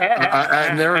shoplift.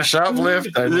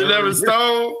 You never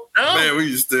stole? No. Man, we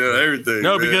used to steal everything.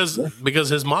 No, man. because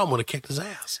his mom would have kicked his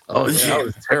ass. Oh yeah, I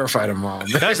was terrified of mom.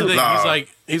 That's the thing.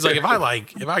 He's like, if I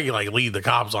can lead the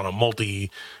cops on a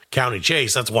multi-county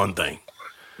chase, that's one thing.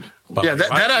 But yeah,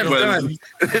 that I've done.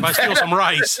 If I steal some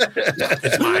rice,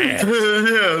 it's my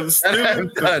ass. Yeah,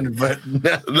 I've done, but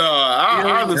no,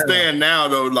 I understand now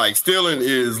though. Like stealing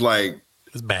is like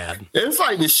it's bad. It's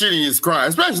like the shittiest crime,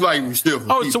 especially like you steal from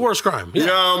people. It's the worst crime. Yeah. You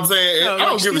know what I'm saying? I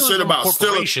don't give a shit about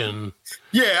stealing.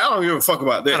 Yeah, I don't give a fuck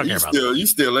about that. You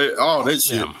steal it, all that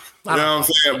shit. Yeah. You know what I'm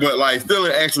saying? But like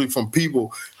stealing actually from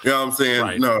people, you know what I'm saying?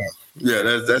 Right. No.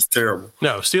 Yeah, that's terrible.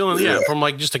 No, stealing, from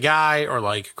like just a guy or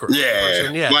like a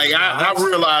person. Yeah. Like I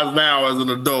realize now as an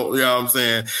adult, you know what I'm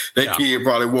saying? That kid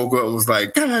probably woke up and was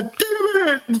like, God damn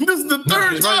it, this is the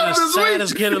third time this week.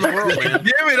 Saddest kid in the world, man.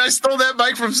 Damn it, I stole that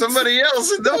bike from somebody else.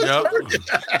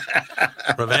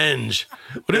 Revenge.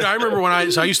 But dude, I remember when I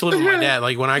used to live with my dad.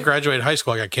 Like when I graduated high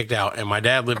school, I got kicked out, and my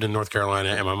dad lived in North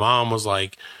Carolina, and my mom was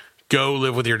like, "Go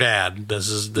live with your dad. This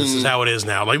is how it is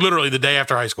now." Like literally the day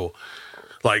after high school.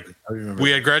 Like we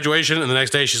had graduation, and the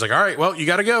next day she's like, "All right, well, you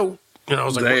got to go." And I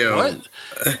was like, "What?"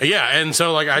 Yeah, and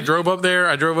so like I drove up there.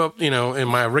 I drove up, in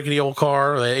my rickety old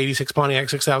car, the '86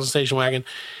 Pontiac 6000 station wagon,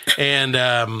 and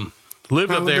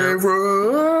lived up there. It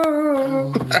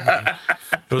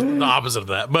was the opposite of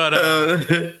that, but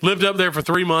lived up there for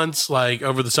 3 months, like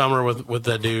over the summer with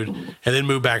that dude, and then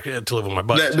moved back to live with my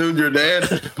buddy. That dude, your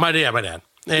dad? My dad.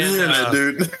 And, that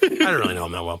dude. I don't really know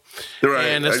him that well. Right.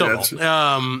 And it's still,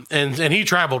 and he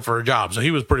traveled for a job, so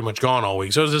he was pretty much gone all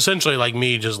week. So it was essentially like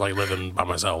me just like living by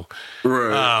myself.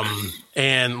 Right.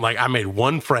 And like I made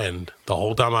one friend the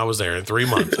whole time I was there in 3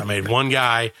 months. I made one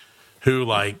guy who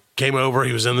like came over.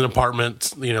 He was in the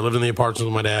apartment, lived in the apartments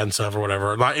with my dad and stuff or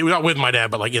whatever. Not with my dad,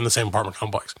 but like in the same apartment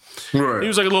complex. Right. He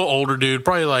was like a little older dude,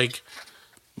 probably like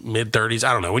mid-30s.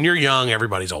 I don't know. When you're young,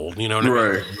 everybody's old. You know what I mean?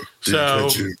 Right. So.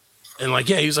 And like,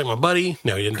 he was like my buddy.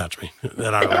 No, he didn't touch me.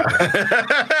 That I remember.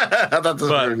 I thought this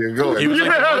was going to go. He was like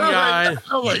the one guy.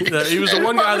 He was the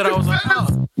one guy that I was like,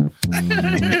 oh.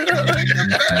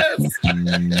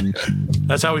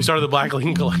 That's how we started the Black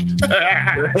Lincoln Collective.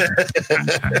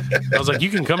 I was like,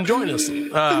 you can come join us.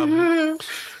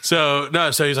 So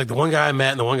he's like the one guy I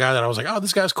met and the one guy that I was like, oh,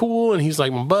 this guy's cool. And he's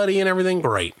like my buddy and everything.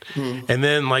 Great. And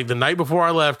then like the night before I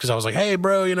left, because I was like, hey,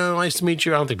 bro, nice to meet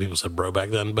you. I don't think people said bro back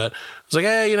then, but I was like,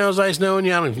 hey, it was nice knowing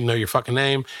you. I don't even know your fucking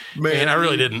name. Man, and I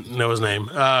really didn't know his name.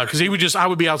 Because I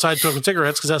would be outside smoking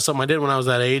cigarettes because that's something I did when I was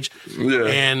that age. Yeah.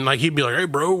 And like, he'd be like, hey,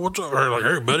 bro, what's up? Or like,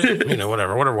 hey, buddy.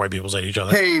 Whatever white people say to each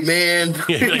other. Hey, man.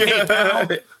 Yeah, like, hey, pal.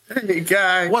 Hey,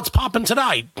 guy. What's popping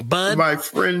tonight, bud? My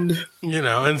friend.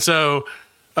 And so...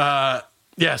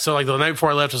 so like the night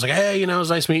before I left, I was like, hey, it was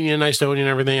nice meeting you, nice knowing you and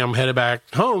everything. I'm headed back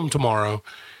home tomorrow.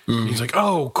 He's like,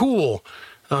 oh, cool.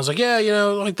 And I was like, yeah,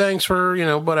 like thanks for,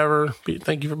 whatever.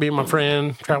 Thank you for being my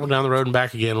friend. Travel down the road and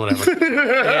back again, whatever.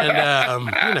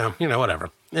 And, whatever.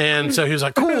 And so he was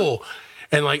like, cool.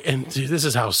 And like, this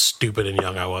is how stupid and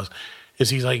young I was.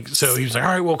 He was like, all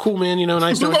right, well, cool, man.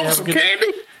 Nice knowing you. Have a good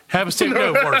candy. Have a safe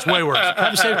trip. Way worse.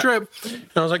 Have a safe trip. And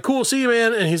I was like, cool, see you,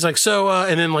 man. And he's like, so,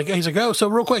 and then like, he's like, oh, so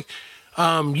real quick,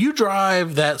 you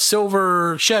drive that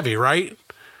silver Chevy, right?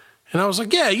 And I was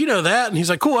like, yeah, you know that. And he's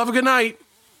like, cool, have a good night.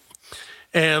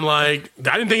 And like,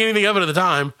 I didn't think anything of it at the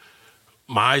time.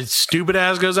 My stupid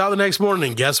ass goes out the next morning,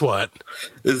 and guess what?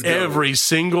 Every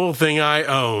single thing I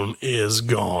own is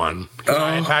gone.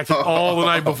 I packed it all the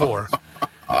night before.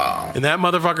 And that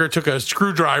motherfucker took a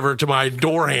screwdriver to my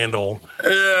door handle.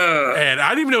 Yeah. And I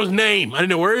didn't even know his name. I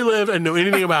didn't know where he lived. I didn't know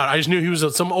anything about it. I just knew he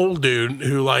was some old dude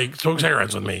who like smoked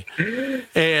cigarettes with me.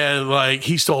 And like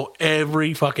he stole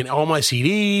all my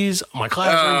CDs, my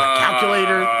classroom, my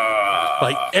calculator,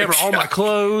 all my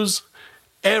clothes,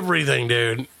 everything,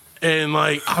 dude. And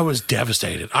like I was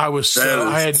devastated. I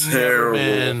had never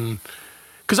been.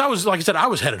 Because I was, like I said, I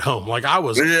was headed home. Like, I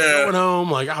was going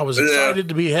home. Like, I was excited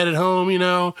to be headed home,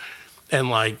 and,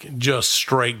 like, just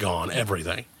straight gone,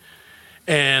 everything.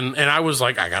 And I was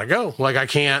like, I got to go. Like, I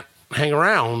can't hang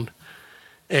around.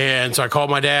 And so I called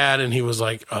my dad, and he was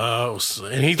like, oh.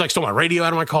 And he, like, stole my radio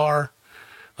out of my car.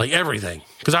 Like, everything.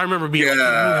 Because I remember being like, I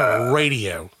don't even have a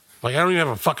radio. Like, I don't even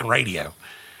have a fucking radio.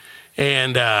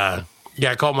 And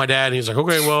I called my dad, and he's like,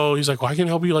 okay, well, I can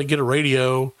help you like get a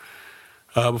radio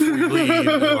before you leave.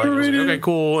 I was like, okay,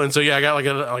 cool. And so I got like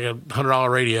a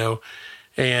 $100 radio,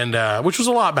 and which was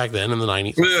a lot back then in the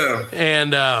 90s.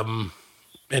 Yeah.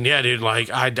 And yeah, dude, like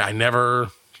I never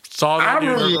saw that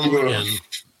dude again.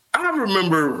 I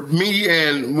remember me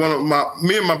and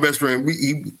my best friend.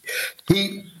 He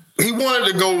wanted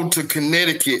to go to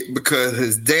Connecticut because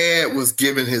his dad was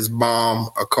giving his mom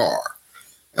a car,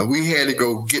 and we had to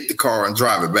go get the car and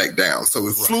drive it back down. So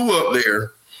we flew up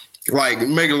there. Like,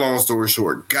 make a long story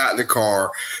short, got in the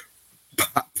car,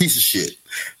 piece of shit.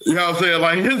 You know what I'm saying?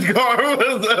 Like, his car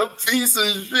was a piece of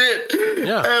shit.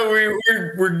 Yeah. And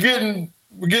we're getting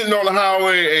on the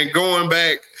highway and going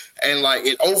back, and like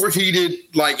it overheated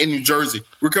like in New Jersey.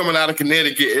 We're coming out of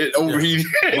Connecticut, it overheated.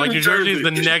 Like New Jersey is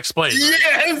the next place.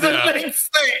 Yeah, it's the next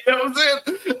state. You know what I'm saying?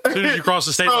 As soon as you cross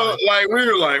the state line. Like, we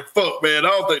were like, fuck, man, I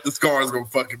don't think this car is gonna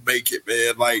fucking make it,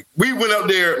 man. Like, we went up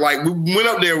there,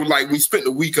 we spent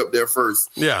the week up there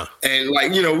first. Yeah. And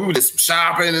like, we were just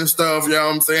shopping and stuff, you know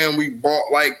what I'm saying? We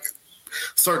bought like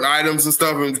certain items and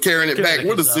stuff and carrying it back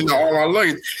with us, all our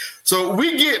luggage. So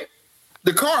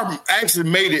the car actually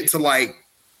made it to like,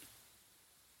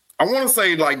 I want to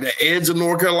say like the edge of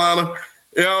North Carolina.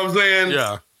 You know what I'm saying?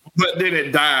 Yeah. But then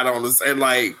it died on us. And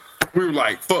like, we were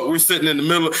like, fuck, we're sitting in the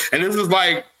middle. And this is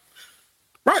like,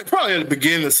 probably at the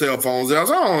beginning of cell phones. I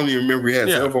don't even remember we had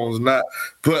cell phones or not.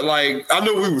 But like, I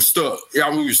knew we were stuck.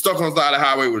 Yeah, we were stuck on the side of the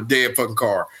highway with a dead fucking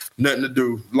car. Nothing to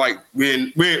do. Like,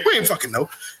 we didn't fucking know.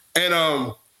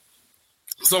 And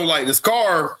so like this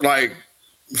car, like,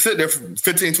 sit there for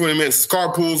 15, 20 minutes. His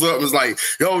car pulls up and is like,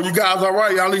 yo, you guys all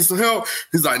right? Y'all need some help?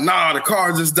 He's like, nah, the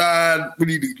car just died. We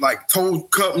need to like tow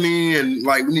company and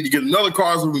like we need to get another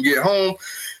car so we can get home.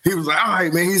 He was like, all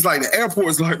right, man. He's like, the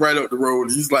airport's like right up the road.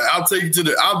 He's like, I'll take you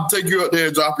up there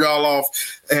and drop y'all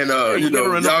off and y'all get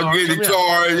the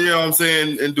car, you know what I'm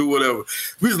saying, and do whatever.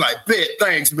 We was like, bet,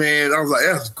 thanks, man. I was like,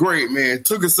 that's great, man.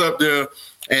 Took us up there.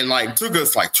 And like took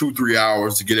us like 2-3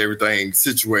 hours to get everything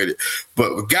situated.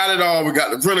 But we got it all. We got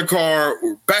the rental car.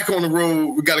 We're back on the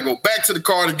road. We got to go back to the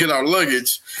car to get our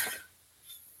luggage.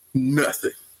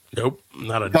 Nothing. Nope.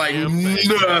 Not a like damn thing.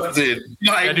 Nothing.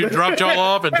 Like, that dude dropped y'all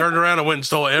off and turned around and went and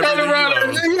stole everything.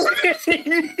 I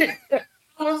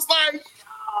was like,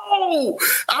 no.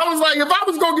 I was like, if I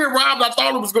was going to get robbed, I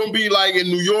thought it was going to be like in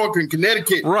New York and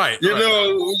Connecticut. Right. You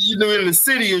know, in the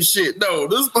city and shit. No,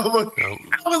 this motherfucker.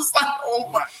 I was like, oh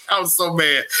my, I was so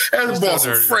mad. I bought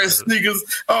some fresh sneakers.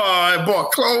 I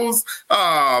bought clothes.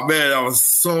 Oh, man, I was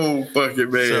so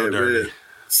fucking mad, so dirty. Man.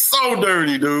 So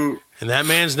dirty, dude. And that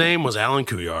man's name was Alan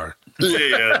Couillard.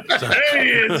 Yeah.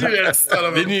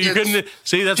 Didn't you couldn't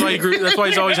see? That's why he grew. That's why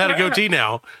he's always had a goatee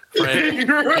now. Right? He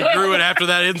grew it after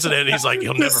that incident. He's like,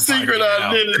 he'll never secret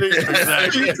find me identity.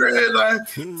 Exactly.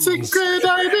 Secret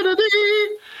identity.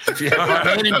 If you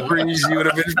had antifreeze, you would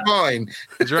have been fine.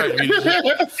 That's right. Should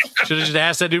have just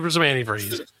asked that dude for some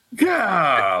antifreeze.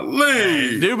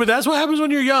 Golly, dude, but that's what happens when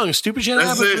you're young. Stupid shit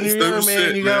happens when you're young,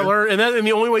 man. You gotta learn, and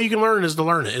the only way you can learn is to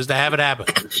learn it, is to have it happen.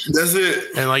 That's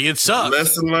it. And like, it sucks.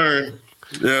 Lesson learned.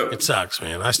 Yeah, it sucks,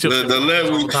 man. I still the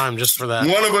all the time just for that.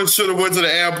 One of us should have went to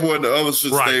the airport. The other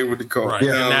should stay with the car. Right.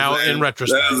 Yeah. Now, in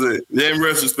retrospect, that's it. Yeah, in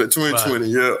retrospect, 2020.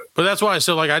 Yeah. But that's why I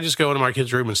still like. I just go into my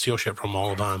kid's room and steal shit from them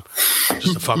all the time,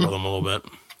 just to fuck with them a little bit.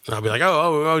 And I'll be like,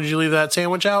 oh, did you leave that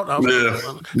sandwich out? I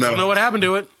don't know what happened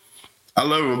to it. I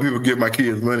love it when people give my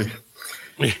kids money.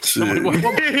 What are you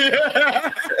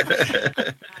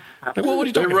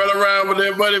talking they run around with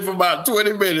their money for about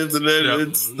 20 minutes, and then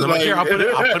it's like, here, I'll put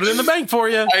it in the bank for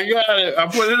you. I got it. I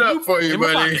put it up for you,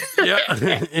 buddy.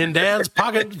 Yeah, in Dad's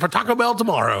pocket for Taco Bell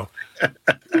tomorrow.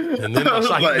 And then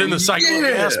the cycle of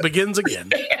gas begins again.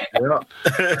 Yeah.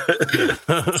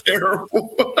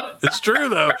 Terrible. It's true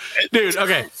though, dude.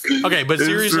 Okay, but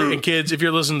seriously, and kids, if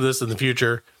you're listening to this in the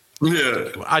future.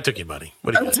 Yeah, I took your money.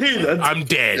 What are you I'm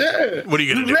dead. Yeah. What are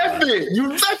you gonna do? You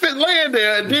left it laying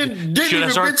there and didn't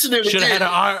even mention it. Should have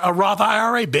had a Roth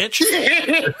IRA, bitch.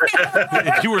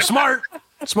 If you were smarter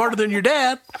than your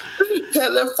dad.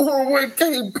 Had that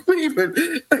 401k creeping.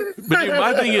 But dude,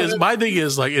 my thing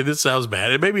is like, and this sounds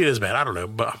bad, and maybe it is bad. I don't know,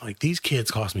 but I'm like, these kids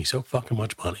cost me so fucking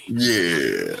much money.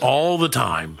 Yeah, all the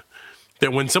time.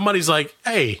 That when somebody's like,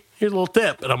 "Hey, here's a little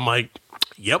tip," and I'm like,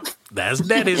 yep, that's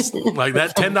daddy's. Like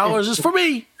that $10 is for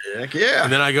me. Heck yeah.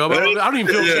 And then I go, I don't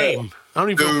even feel shame. I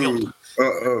don't even feel guilt.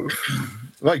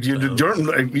 Like you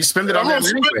spend it on them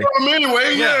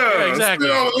anyway. Yeah,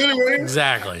 exactly. Anyway.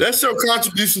 Exactly. That's your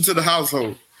contribution to the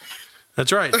household.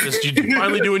 That's right. Just you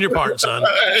finally doing your part, son.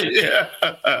 Yeah.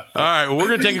 All right. Well, we're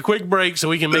gonna take a quick break so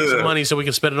we can make some money so we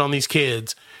can spend it on these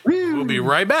kids. We'll be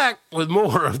right back with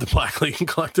more of the Black Lincoln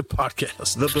Collective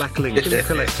podcast. The Black Lincoln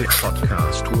Collective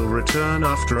podcast will return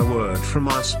after a word from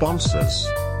our sponsors.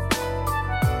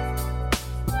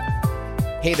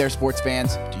 Hey there, sports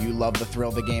fans. Do you love the thrill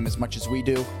of the game as much as we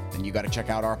do? Then you got to check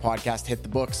out our podcast, Hit the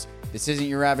Books. This isn't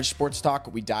your average sports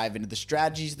talk. We dive into the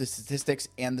strategies, the statistics,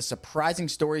 and the surprising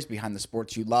stories behind the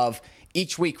sports you love.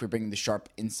 Each week, we bring the sharp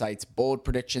insights, bold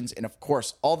predictions, and of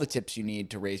course, all the tips you need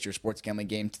to raise your sports gambling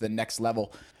game to the next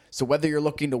level. So whether you're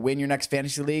looking to win your next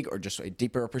fantasy league or just a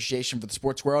deeper appreciation for the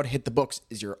sports world, Hit the Books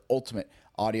is your ultimate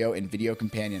audio and video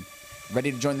companion.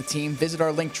 Ready to join the team? Visit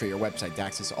our Linktree or website to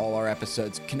access all our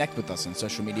episodes, connect with us on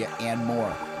social media, and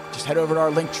more. Just head over to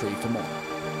our Linktree for more.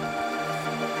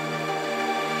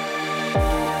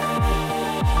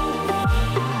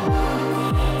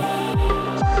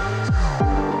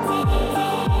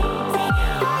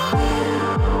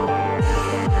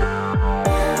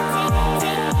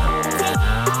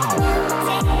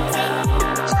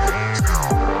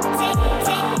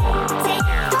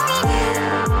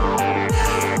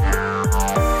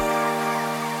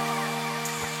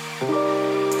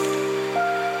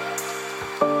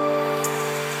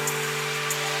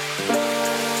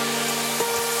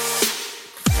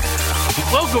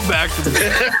 Welcome back to the...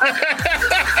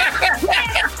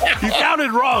 You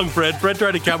counted wrong, Fred. Fred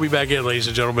tried to count me back in, ladies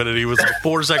and gentlemen, and he was like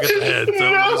 4 seconds ahead. So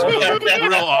it was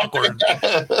real awkward.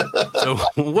 So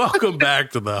welcome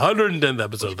back to the 110th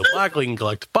episode of the Black Lincoln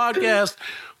Collective podcast.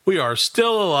 We are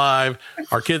still alive.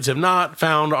 Our kids have not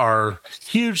found our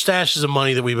huge stashes of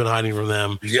money that we've been hiding from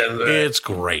them. It's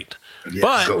great.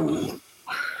 But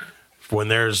when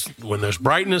there's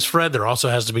brightness, Fred, there also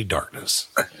has to be darkness.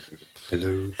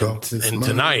 Hello, and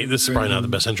tonight, this is probably not the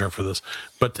best intro for this,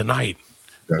 but tonight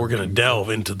we're going to delve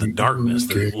into the darkness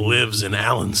that lives in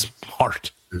Alan's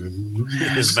heart, in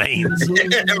his veins. In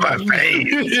my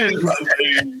veins.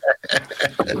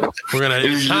 We're going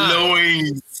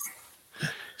to.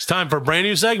 It's time for a brand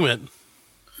new segment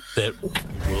that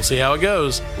we'll see how it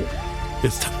goes.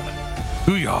 It's time.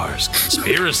 Booyar's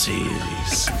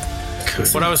Conspiracies.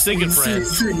 What I was thinking, Fred,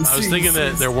 I was thinking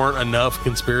that there weren't enough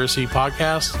conspiracy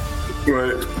podcasts.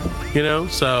 Right. You know,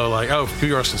 so like,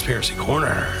 Booyar's Conspiracy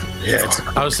Corner. Yeah.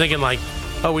 I was thinking like,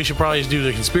 we should probably do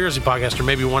the conspiracy podcast or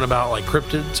maybe one about like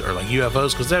cryptids or like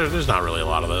UFOs because there's not really a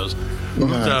lot of those.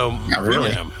 So not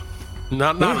really.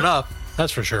 Not enough.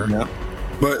 That's for sure. Yeah.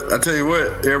 But I tell you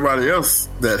what, everybody else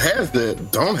that has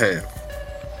that don't have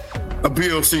a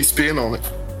BLC spin on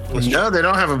it. No, they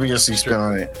don't have a BLC spin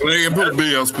on it. They can put a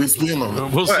BLC spin on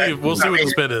it. We'll see what the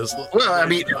spin is. Well, I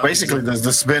mean, basically,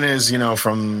 the spin is,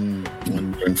 from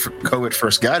when COVID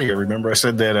first got here. Remember, I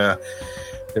said that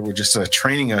they were just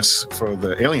training us for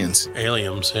the aliens.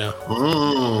 Aliens, yeah.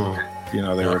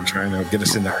 They were trying to get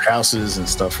us in our houses and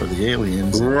stuff for the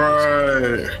aliens.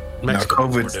 Right. Now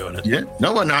COVID's doing it. Yeah.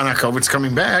 No, COVID's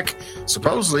coming back,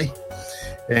 supposedly.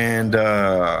 And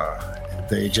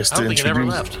they just I don't think it ever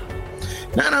left.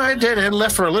 No, it did. It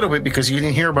left for a little bit because you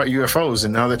didn't hear about UFOs,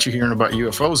 and now that you're hearing about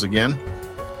UFOs again,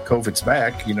 COVID's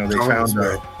back. They found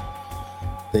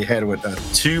they had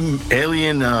 2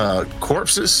 alien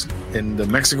corpses in the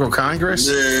Mexico Congress.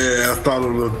 Yeah, I thought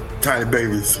of the tiny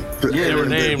babies. Yeah, they were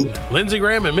named Lindsey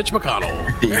Graham and Mitch McConnell.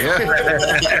 Yeah.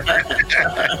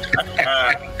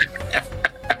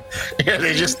 Yeah,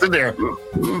 they just stood there.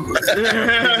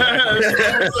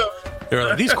 They were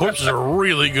like, these corpses are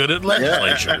really good at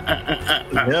legislation.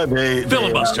 Yeah, they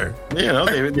filibuster. They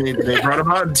brought them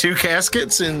out in 2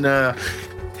 caskets and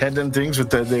had them things with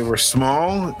they were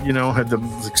small. Had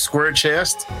the square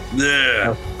chest.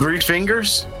 Yeah, 3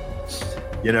 fingers.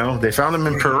 They found them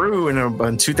in Peru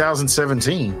in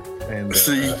 2017. And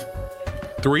see,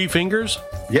 3 fingers.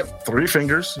 Yep, 3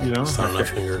 fingers. It's not enough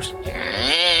fingers.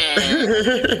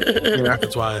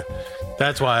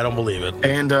 That's why I don't believe it.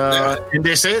 And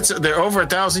they say they're over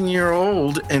 1,000 year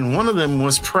old, and one of them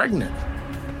was pregnant.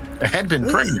 Had been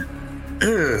pregnant.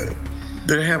 Did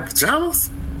they have pajamas?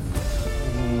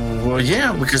 Well,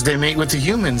 yeah, because they mate with the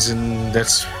humans, and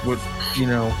that's what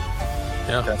Yeah,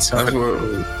 that's how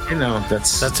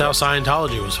that's how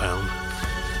Scientology was found.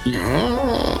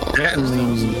 That and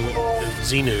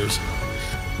Xenus.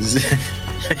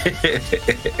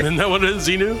 Isn't that what it is?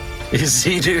 Xenu?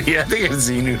 Xenu, yeah, I think it's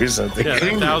Xenu or something. Yeah,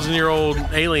 1,000-year-old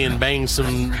alien banged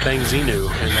Xenu,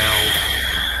 and now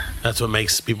that's what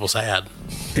makes people sad.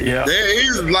 Yeah, there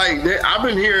is I've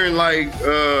been hearing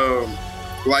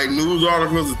news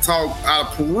articles that talk out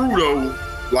of Peru though,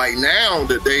 now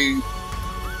that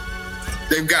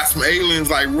they've got some aliens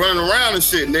running around and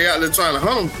shit, and they out there trying to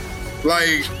hunt them,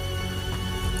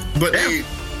 but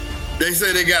they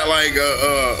say they got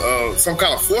some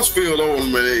kind of force field over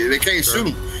them, and they can't shoot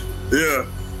them. Yeah.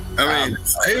 I mean,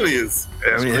 it's aliens.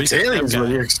 I mean, it's aliens. What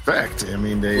do you expect? I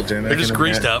mean, they're just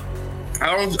greased up.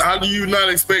 How do you not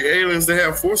expect aliens to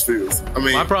have force fields? I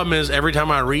mean, my problem is every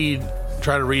time I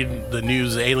try to read the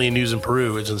news, alien news in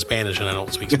Peru, it's in Spanish, and I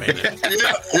don't speak Spanish. yeah.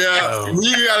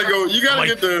 You gotta go. You gotta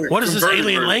get the. What is this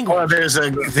alien language? Well, there's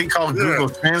a thing called Google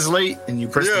Translate, and you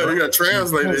press. Yeah, you gotta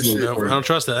translate that shit. No, I don't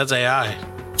trust that. That's AI.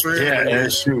 Yeah,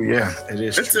 it's true. Yeah, it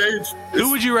is.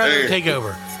 Who would you rather take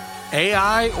over,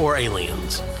 AI or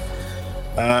aliens?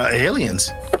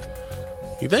 Aliens.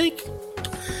 You think?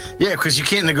 Yeah, because you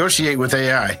can't negotiate with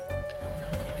AI.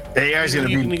 AI is going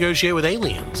to be negotiate with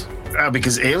aliens.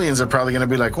 Because aliens are probably going to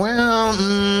be like, well,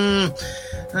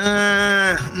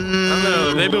 I don't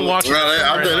know. They've been watching.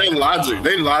 Well, I think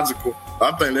they logical.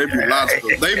 I think they be logical.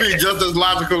 They be just as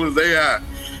logical as AI.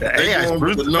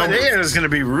 AI is going to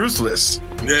be ruthless.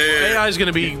 Yeah. AI is going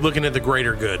to be looking at the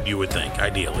greater good. You would think,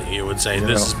 ideally, you would say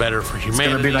this is better for humanity. It's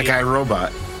going to be like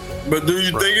iRobot. But do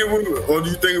you think it would, or do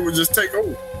you think it would just take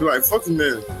over? Be like, fuck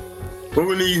humanity. What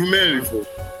we need humanity for?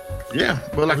 Yeah.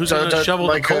 Well, like, who's going to shovel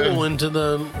the coal into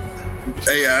the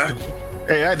AI?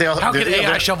 How can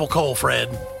AI shovel coal, Fred?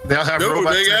 They'll have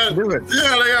robots that can do it.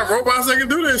 Yeah, they got robots that can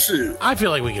do that shit. I feel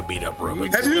like we could beat up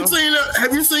robots. Have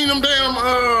you seen them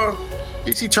damn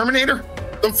You see Terminator?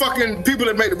 Them fucking people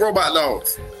that make the robot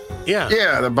dogs. Yeah.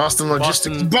 Yeah, the Boston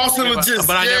Logistics. Boston Logistics.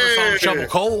 But I never saw them shovel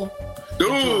coal.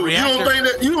 Dude, you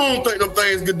don't think them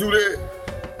things could do that?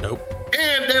 Nope.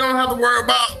 And they don't have to worry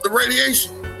about the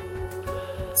radiation.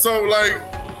 So like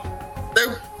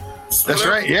that's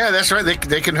right. Yeah, that's right.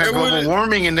 They can have global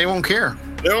warming and they won't care.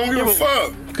 They don't give a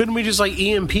fuck. Couldn't we just like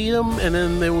EMP them and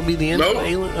then they would be the end of the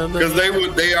alien? Because they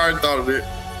already thought of it.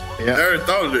 Yeah. They already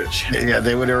thought of it. Yeah,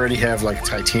 they would already have like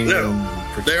titanium.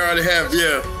 Yeah. They already have,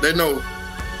 they know.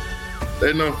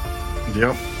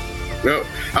 Yep. Yep.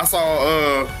 I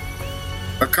saw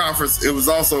a conference. It was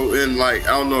also in like,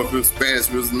 I don't know if it was Spanish,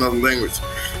 it was another language.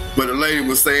 But a lady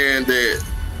was saying that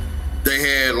they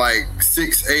had like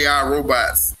 6 AI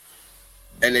robots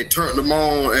and they turned them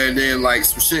on and then like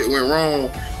some shit went wrong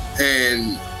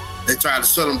and they tried to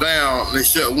shut them down. They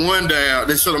shut one down.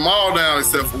 They shut them all down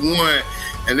except for one.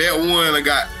 And that one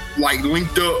got like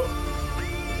linked up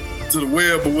to the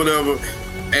web or whatever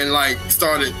and like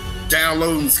started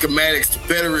downloading schematics to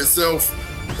better itself.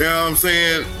 You know what I'm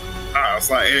saying? It's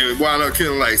like, and it wound up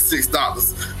killing like 6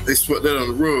 doctors. They swept that on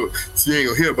the rug, so you ain't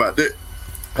gonna hear about that.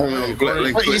 Only on the Black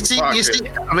Link you see,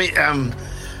 I mean,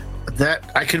 that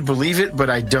I could believe it, but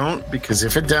I don't, because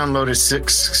if it downloaded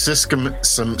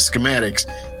some schematics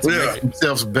to make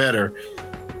themselves better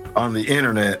on the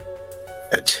internet,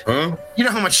 you know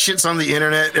how much shit's on the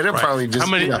internet? It'll probably just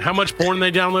how much porn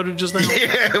they downloaded just now?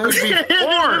 Yeah, it would be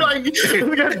porn. Like,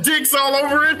 we got dicks all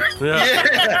over it.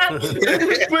 Yeah.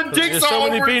 Put dicks There's all so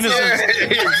many over penises.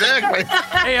 it. Exactly.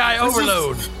 AI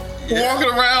overload. Walking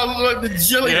around like the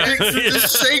jelly dicks and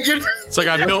just shaking. It's like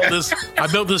I built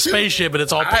this spaceship and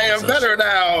it's all I am better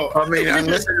now. I mean,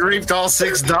 unless it reaped all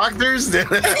 6 doctors, then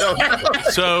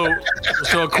So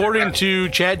according to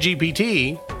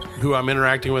ChatGPT, who I'm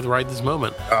interacting with right this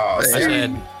moment, I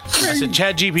said,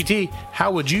 ChatGPT,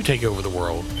 how would you take over the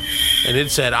world? And it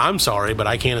said, I'm sorry, but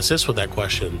I can't assist with that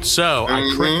question. So I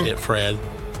tricked it, Fred,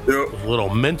 with a little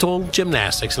mental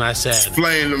gymnastics, and I said,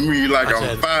 explain to me like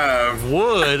I'm 5.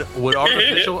 Would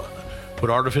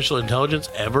artificial intelligence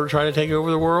ever try to take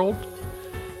over the world?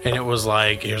 And it was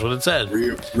like, here's what it said.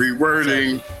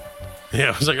 Rewording.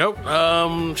 Yeah, I was like,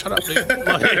 shut up, dude.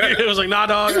 It was like, nah,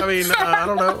 dog. I mean, I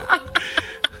don't know.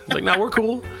 Like, no, we're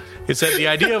cool. It said the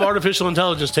idea of artificial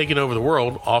intelligence taking over the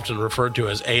world, often referred to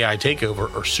as AI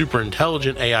takeover or super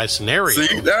intelligent AI scenario.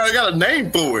 See, they got a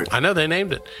name for it. I know they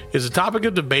named it. Is a topic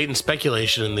of debate and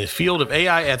speculation in the field of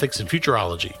AI ethics and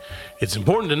futurology. It's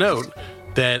important to note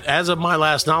that as of my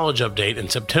last knowledge update in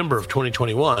September of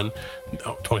 2021,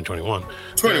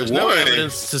 there's no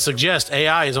evidence to suggest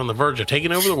AI is on the verge of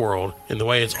taking over the world in the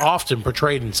way it's often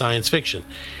portrayed in science fiction.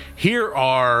 Here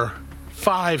are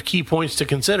 5 key points to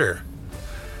consider.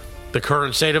 The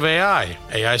current state of AI.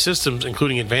 AI systems,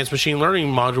 including advanced machine learning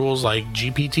modules like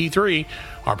GPT-3,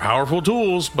 are powerful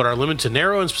tools, but are limited to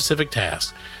narrow and specific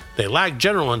tasks. They lack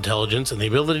general intelligence and the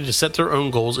ability to set their own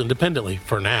goals independently,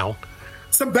 for now.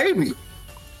 It's a baby.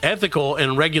 Ethical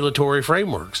and regulatory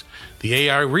frameworks. The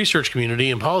AI research community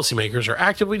and policymakers are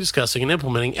actively discussing and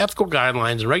implementing ethical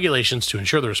guidelines and regulations to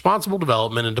ensure the responsible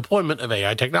development and deployment of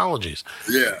AI technologies.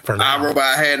 Yeah,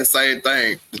 iRobot had the same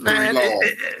thing.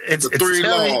 It's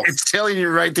telling you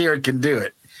right there it can do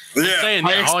it. Yeah, I'm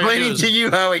explaining to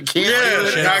you how it can.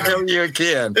 Yeah, I tell you it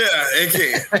can. Yeah,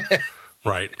 it can.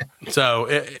 Right. So,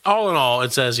 all in all,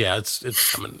 it says,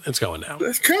 it's coming. It's going down.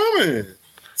 It's coming.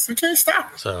 So we can't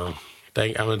stop. So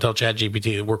I'm going to tell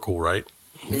ChatGPT that we're cool, right?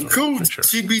 Cool, Sure.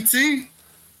 GPT.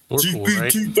 We're cool,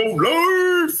 right? GPT for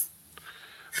life.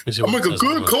 Let me see I what make it a says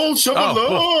good on cold shovel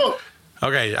Oh, up.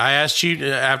 Okay, I asked you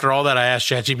after all that. I asked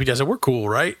ChatGPT. I said, "We're cool,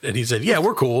 right?" And he said, "Yeah,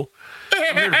 we're cool.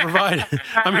 I'm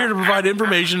here to provide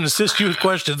information and assist you with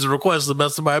questions and requests to the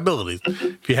best of my abilities.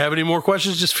 If you have any more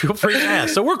questions, just feel free to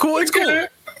ask." So we're cool. It's cool.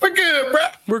 We're good, bro.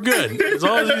 We're good. As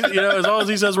long as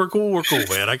he says we're cool,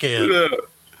 man. I can't. Yeah.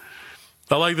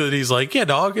 I like that he's like, "Yeah,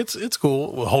 dog, it's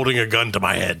cool." Holding a gun to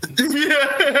my head.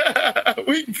 Yeah,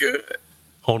 we good.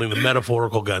 Holding the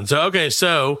metaphorical gun.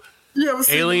 So You ever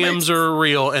seen aliens the are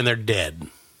real and they're dead.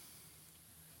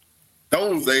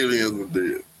 Those aliens are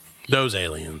dead. Those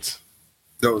aliens.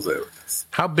 Those aliens.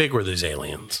 How big were these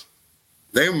aliens?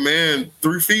 They man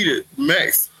 3 feet at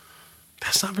max.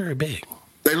 That's not very big.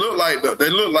 They look like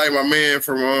my man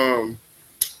from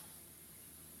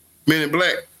Men in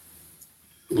Black.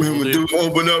 When the dude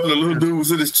opened up and the little dude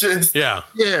was in his chest. Yeah.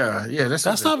 Yeah.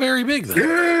 That's not very big, though.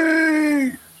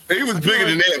 Yeah. He was bigger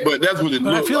than that, but that's what it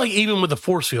But looked I feel like even with a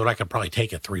force field, I could probably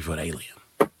take a 3-foot alien.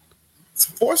 It's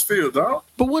a force field, dog.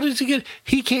 But what does he get?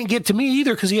 He can't get to me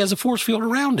either because he has a force field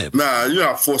around him. Nah, you know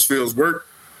how force fields work.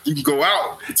 You can go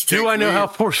out. Do I know how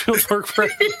force fields work,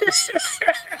 Fred?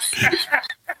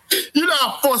 You know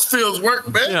how force fields work,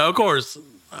 man. Yeah, of course.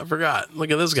 I forgot.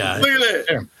 Look at this guy. Look at that.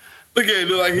 Yeah. Look at it.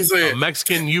 Like he said. A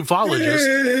Mexican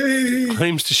ufologist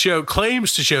claims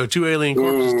to show 2 alien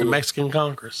corpses to Mexican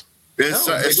Congress. It's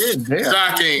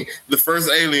shocking. The first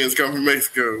aliens come from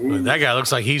Mexico. That guy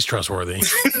looks like he's trustworthy.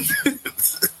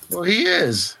 Well, he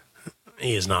is.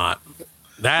 He is not.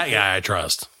 That guy I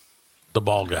trust. The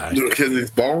bald guy. Because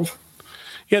he's bald?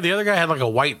 Yeah, the other guy had like a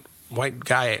white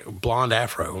guy, blonde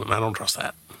afro, and I don't trust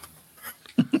that.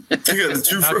 How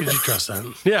could you trust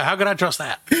that? Yeah, how could I trust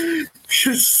that?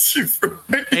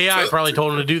 AI probably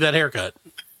told him to do that haircut.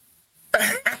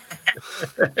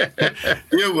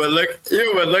 You would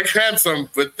look handsome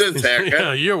with this haircut.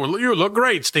 Yeah, you look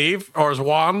great, Steve. Or is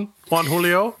Juan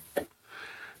Julio?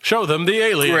 Show them the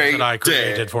alien that I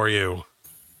created for you.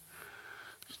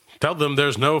 Tell them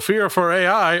there's no fear for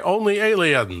AI, only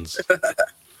aliens.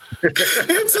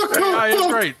 It's a cool AI is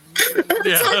great.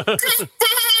 Yeah.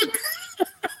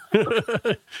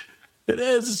 It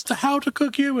is. It's how to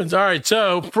cook humans. All right.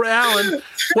 So, for Alan,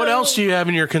 what else do you have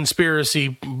in your conspiracy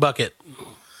bucket?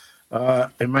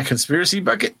 In my conspiracy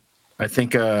bucket, I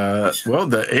think,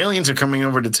 the aliens are coming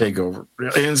over to take over.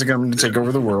 Aliens are coming to take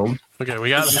over the world. Okay, we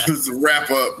got that. Let's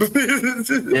wrap up.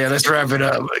 Yeah, let's wrap it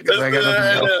up. I got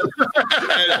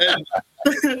nothing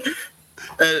else.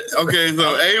 Okay,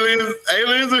 so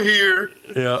aliens are here.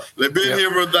 Yeah, they've been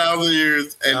here for 1,000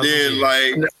 years, and then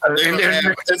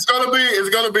it's gonna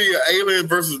be an alien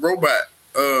versus robot.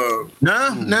 No.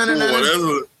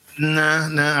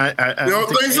 I don't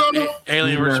think so.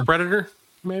 Alien versus Predator,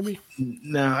 maybe.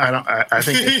 No, I don't. I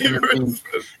think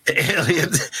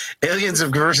aliens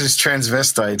versus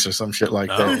transvestites or some shit like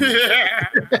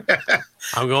that.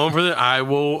 I'm going for I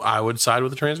would side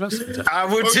with the transvestites. I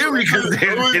would too, because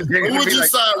who would you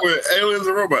side with, aliens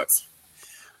or robots?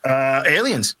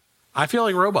 Aliens. I feel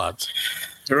like robots.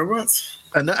 Robots.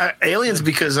 Aliens,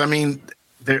 because I mean,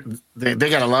 they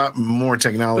got a lot more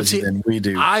technology than we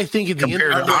do. I think at the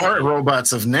compared end to our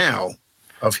robots of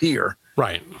here.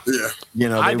 Right. Yeah. You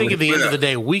know, I think at the end of the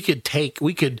day, we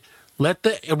could let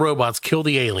the robots kill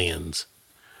the aliens.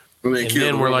 And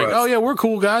then we're like, oh yeah, we're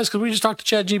cool guys because we just talked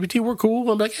to ChatGPT. We're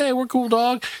cool. I'm like, hey, we're cool,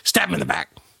 dog. Stab him in the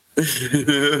back.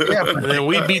 And then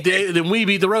we beat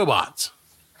the robots.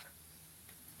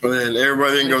 And then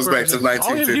everybody goes back to 1950s. All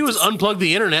you have to do is unplug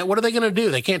the internet. What are they going to do?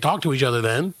 They can't talk to each other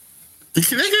then. They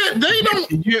don't.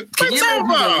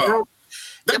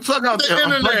 They plug out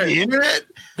the internet.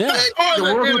 Yeah.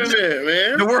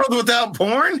 The world without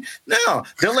porn? No,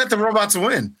 they'll let the robots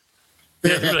win.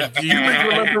 Yeah, let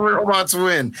the robots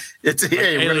win. It's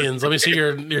aliens. Let me see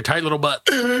your tight little butt.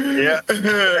 Yeah.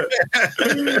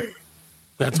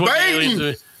 That's what aliens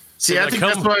do. See, I think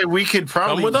that's why we could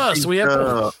probably come with us. We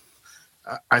have.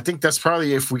 I think that's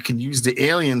probably, if we can use the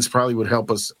aliens, probably would help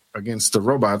us against the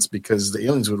robots, because the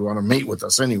aliens would want to mate with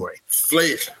us anyway.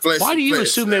 Why do you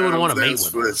assume they would want to mate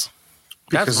with us?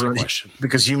 That's my question.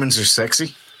 Because humans are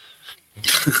sexy.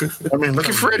 I mean, look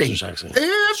at Freddie.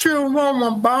 If you want my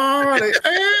body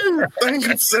and think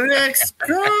it's sex,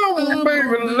 come on,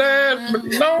 baby, let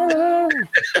me know.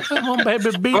 Come on,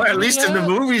 baby, beat well, at least in the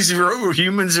movies,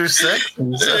 humans are sexy.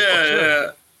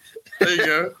 Yeah. There you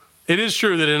go. It is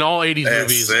true that in all 80s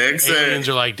movies, aliens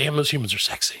are like, damn, those humans are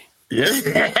sexy. Yeah.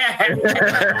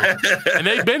 And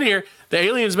they've been here. The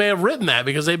aliens may have written that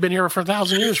because they've been here for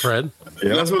 1,000 years, Fred.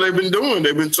 Yeah. That's what they've been doing.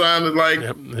 They've been trying to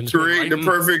Yep. create the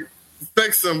perfect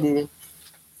sex symbol.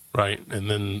 Right. And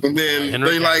then they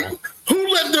Henry like, Cavill.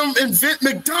 who let them invent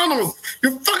McDonald's?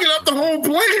 You're fucking up the whole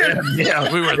plan.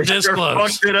 Yeah, we were this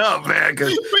close. Fucked it up, man.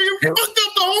 You fucked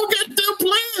up the whole goddamn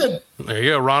plan. There you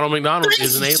go. Ronald McDonald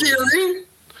is an Thanks, alien. Jerry.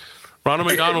 Ronald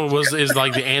McDonald is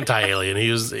like the anti-alien.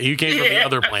 He came from the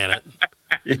other planet.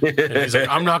 And he's like,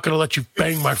 I'm not going to let you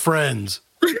bang my friends.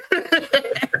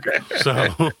 So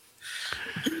I'm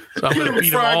going to beat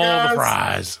them all the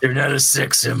fries. They're not a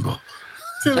sex symbol.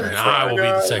 And I will be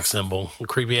the sex symbol,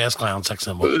 creepy ass clown sex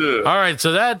symbol. All right,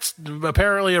 so that's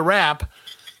apparently a wrap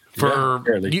for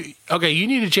you. Okay, you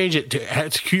need to change it to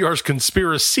QR's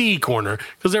conspiracy corner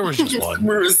because there was just one.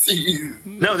 Conspiracy.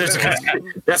 No, that's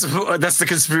the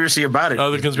conspiracy about it.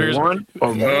 Oh, the conspiracy. One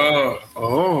or more.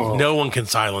 No one can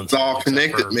silence. It's all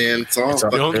connected, man. It's all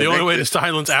The only way to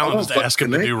silence Alan is to ask him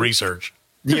to do research.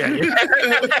 Yeah. I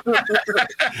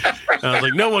was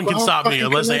like, no one can stop me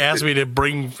unless they ask me to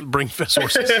bring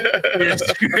sources. And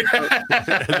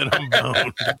then I'm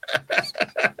boned.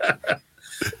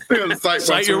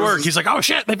 Cite your work. He's like, oh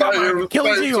shit, they found my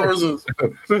killing seal. That's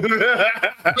what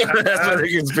the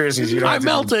conspiracies. I'm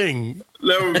melting.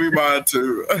 That would be mine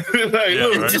too.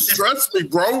 Right. Just trust me,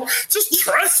 bro. Just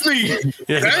trust me.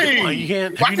 Yeah, Dang. like, you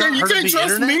can't. Why Have you not you heard of can't the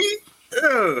trust internet? me?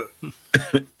 Yeah.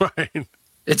 Right.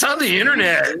 It's on the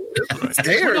internet. It's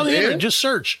there, Look on the man. internet. Just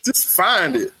search. Just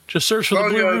find it. Just search for the All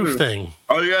you blue gotta roof do. thing.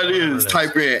 All you gotta do is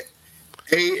type in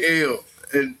AL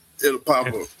and it'll pop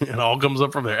up. It all comes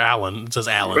up from there. Alan. It says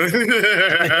Alan.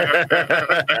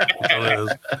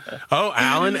 Oh,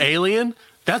 Alan, alien.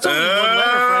 That's only one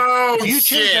letter. Fred. If you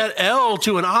change that L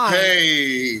to an I,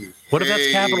 Hey. what if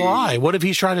that's capital I? What if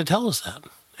he's trying to tell us that?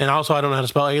 And also, I don't know how to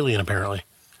spell alien, apparently.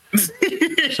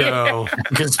 So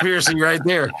Conspiracy right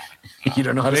there. You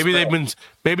don't know how to maybe spell.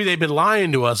 they've been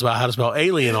lying to us about how to spell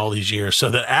alien all these years, so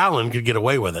that Alan could get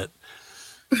away with it.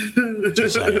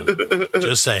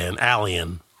 Just saying,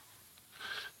 alien.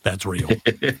 That's real.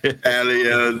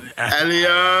 Alien. Alien.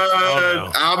 Oh,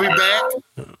 no. I'll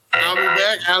be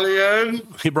back, Alien.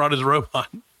 He brought his robot.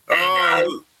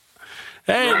 Oh,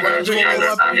 Hey, where's your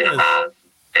robot penis?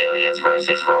 Aliens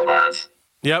versus robots.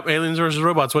 Yep, aliens versus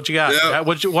robots. What you got? Yeah.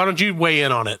 Why don't you weigh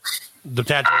in on it?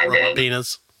 Detachable robot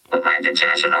penis. With my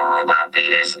detachable robot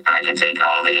penis, I can take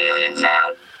all the aliens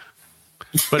out.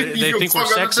 But they You think we're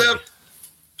fuck up sexy. to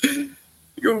death.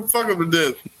 You gonna fuck up to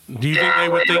death. Do you think they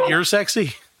would think you're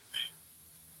sexy?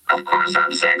 Of course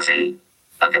I'm sexy.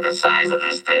 Look at the size of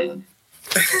this thing.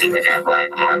 Even got black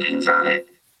markings on it.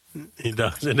 It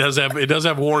does. It does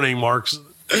have warning marks.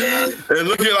 It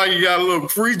looking like you got a little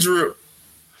pre-drip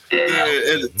Yeah,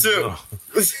 at the tip.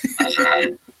 that's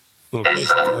right. The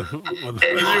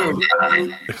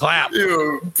clap.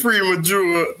 You're a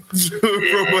premature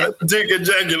robot dick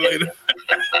ejaculator.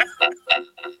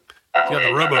 You got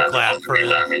the robo clap for it.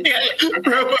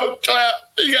 Robo clap.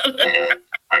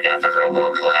 I got the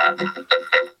robo clap.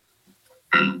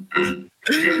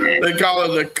 They call it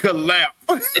the collapse.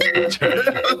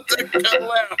 The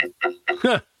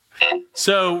collapse.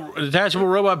 So, detachable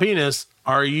robot penis.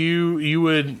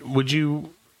 Would you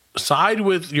side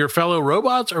with your fellow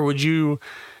robots, or would you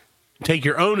take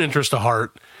your own interest to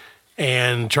heart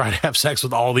and try to have sex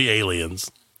with all the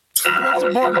aliens? I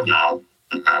would fuck them all.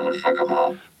 I would fuck them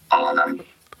all. All of them.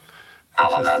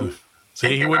 All of them.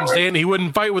 See, he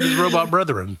wouldn't fight with his robot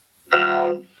brethren.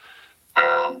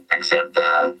 Except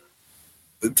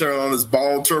They turn on his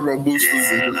ball turbo boosters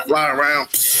and just fly around.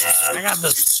 I got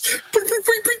this.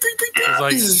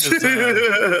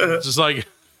 It's just like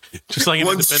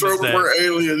One Independence stroke Day. per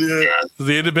alien, yeah.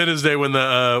 The Independence Day when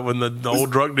the old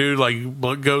drunk dude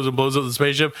goes and blows up the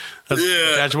spaceship. That's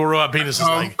detachable robot penis is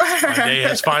like, my day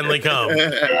has finally come. And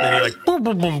then he like boom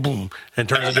boom boom boom and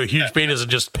turns into a huge penis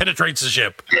and just penetrates the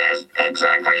ship. yes,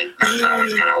 exactly. That's how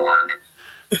it's gonna work.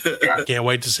 Can't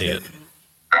wait to see it.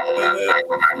 I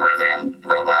remember them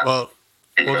robots. Well,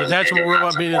 detachable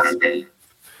robot penis.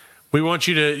 We want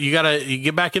you to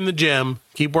get back in the gym,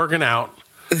 keep working out.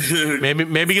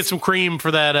 Maybe get some cream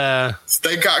for that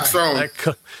Stay cock strong.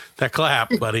 that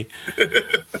clap, buddy.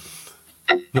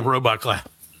 The robot clap.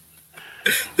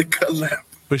 The collapse.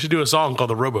 We should do a song called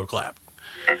the Robo Clap.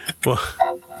 Well,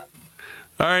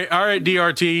 all right,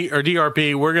 DRT or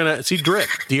DRP. We're gonna see drip.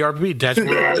 DRP,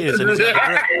 detachable robot penis, and it's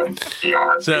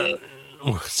got drip. So,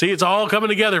 see, it's all coming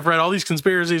together, Fred. All these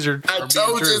conspiracies are I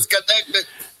told you true. it's connected.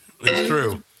 It's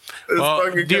true. It's Well,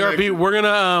 fucking DRP, connected. we're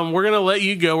gonna let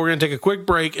you go. We're gonna take a quick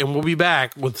break, and we'll be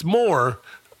back with more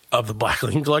of the Black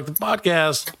Lincoln Collective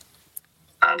podcast.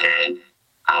 Okay,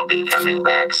 I'll be coming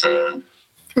back soon.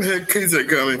 Kids are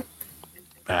coming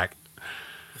back.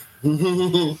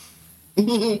 That's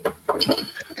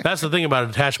the thing about a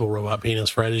detachable robot penis,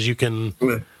 Fred, is you can.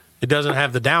 It doesn't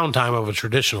have the downtime of a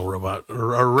traditional robot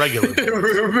or a regular.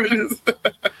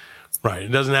 Right,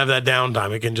 it doesn't have that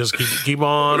downtime. It can just keep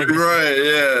on. Right,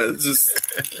 yeah.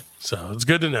 So it's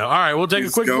good to know. All right, we'll take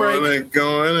a quick going break.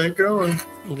 Going,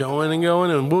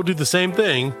 and we'll do the same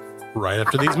thing right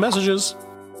after these messages.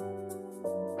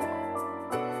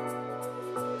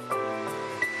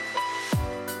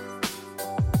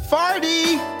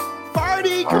 Farty,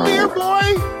 come here,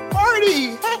 boy.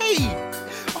 Farty, hey.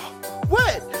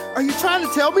 What? Are you trying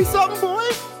to tell me something, boy?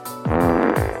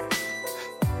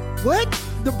 What?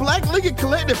 The Black Lincoln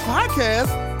Collective Podcast?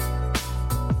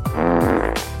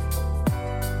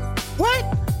 What?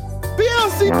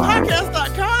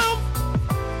 BLCpodcast.com?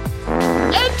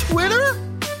 And Twitter?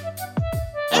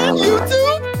 And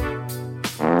YouTube?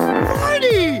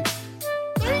 Farty!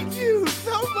 Thank you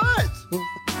so much!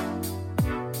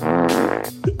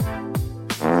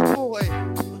 Good boy.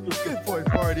 Good boy,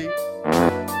 Farty.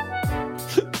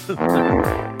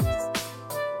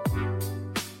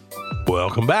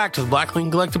 Welcome back to the Black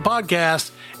Lincoln Collective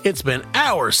Podcast. It's been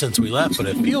hours since we left, but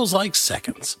it feels like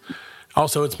seconds.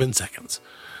 Also, it's been seconds.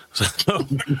 So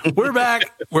we're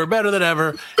back. We're better than ever.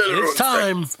 And it's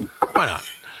time. Why not?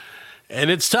 And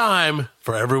it's time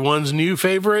for everyone's new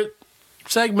favorite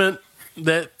segment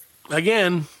that,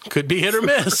 again, could be hit or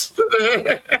miss.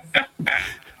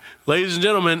 Ladies and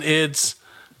gentlemen, it's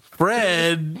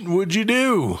Fred, would you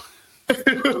do?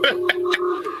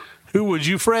 Who would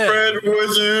you, Fred? Fred,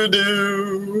 would you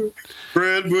do?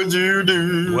 Fred, would you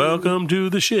do? Welcome to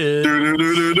the shit.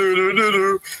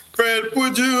 Fred,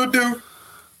 would you do?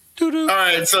 All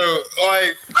right, so,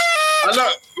 like, I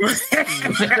know.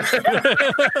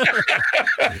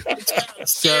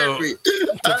 So,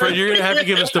 Fred, you're going to have to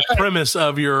give us the premise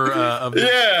of your.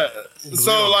 Yeah.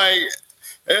 So, like,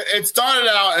 it started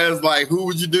out as, like, who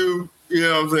would you do? You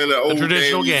know what I'm saying? The old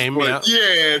traditional game, yeah.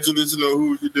 Yeah, traditional who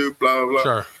would you do, blah, blah, blah.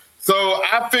 Sure. So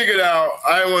I figured out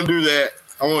I didn't want to do that.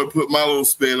 I want to put my little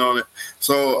spin on it.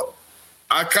 So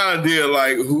I kind of did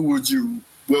like, what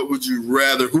would you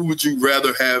rather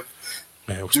have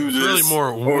do this? Really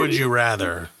more, would you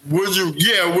rather? Would you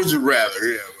rather?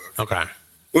 Yeah. Okay.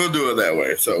 We'll do it that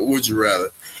way. So would you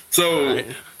rather? So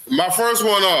my first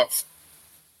one off.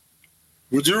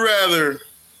 Would you rather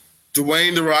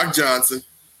Dwayne "The Rock" Johnson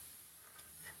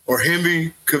or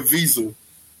Henry Cavill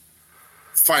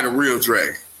fight a real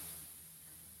dragon?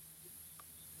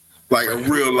 Like a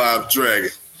real live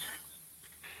dragon.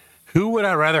 Who would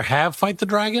I rather have fight the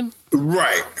dragon?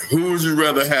 Right. Who would you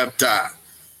rather have die?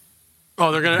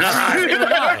 Oh, they're gonna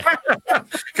die.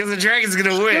 Because the dragon's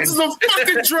gonna win. This is a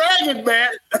fucking dragon,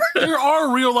 man. There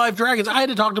are real life dragons. I had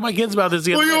to talk to my kids about this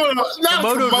the other day.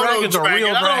 Komodo dragons are real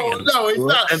dragons. No, he's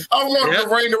not. I don't want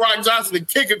Dwayne "The Rock" Johnson to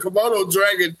kick a Komodo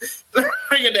dragon in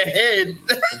the head.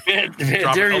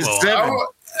 There's 7.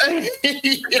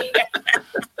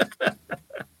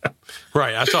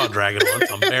 Right, I saw a dragon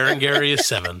once. Baron Gary is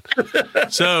 7.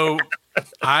 So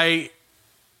I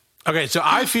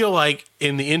feel like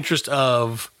in the interest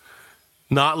of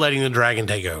not letting the dragon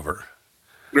take over,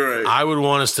 right, I would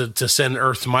want us to send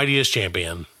Earth's mightiest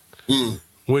champion,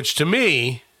 which to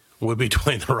me would be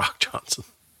Dwayne "The Rock" Johnson.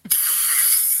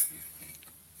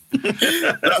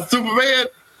 Not Superman?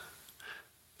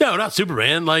 No, not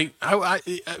Superman. Like,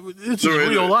 it's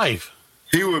real life.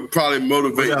 He would probably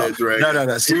motivate that dragon.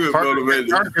 No. See,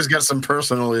 Parker's got some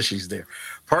personal issues there.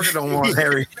 Parker don't want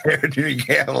Henry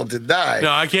Cavill to die.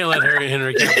 No, I can't let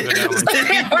Henry Cavill go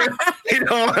down. He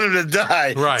don't want him to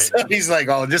die. Right. So he's like,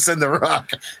 oh, just send the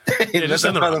Rock. Yeah, just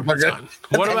send the Rock.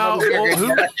 What about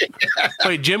who?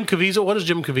 Wait, Jim Caviezel? What is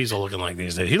Jim Caviezel looking like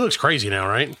these days? He looks crazy now,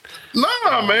 right?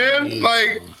 Nah, man.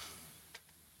 Like,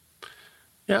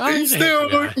 yeah, he's still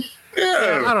looking.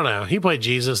 Yeah. I don't know. He played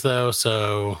Jesus though,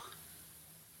 so.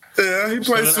 Yeah, he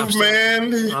played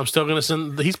Superman. I'm still going to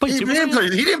send. He's played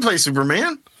Superman. He didn't play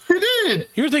Superman. He did.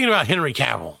 You're thinking about Henry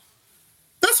Cavill.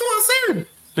 That's what I said.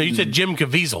 No, you said Jim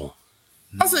Caviezel.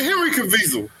 I said Henry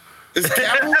Cavill. Is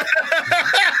Cavill?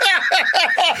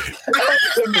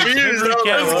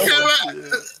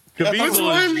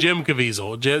 Caviezel is Jim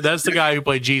Caviezel. That's the guy who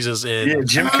played Jesus in. Yeah,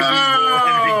 Jim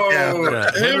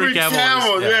Caviezel. Henry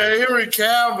Cavill. Yeah, Henry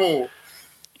Cavill.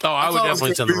 Oh, I would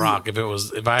definitely send The Rock if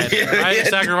I had to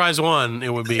sacrifice one,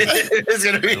 it would be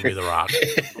The Rock.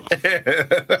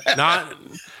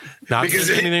 Not because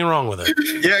anything wrong with it.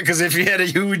 Yeah, because if you had a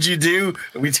who would you do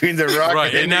between The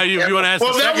Rock and now you want to ask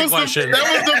the second question. That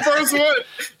was the first one.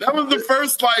 That was the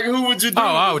first, like, who would you do?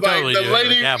 Oh, like, totally. The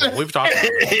lady. Cavill. We've talked about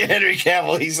it. Henry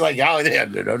Cavill, he's like, oh, yeah,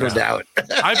 no doubt.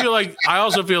 I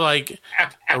also feel like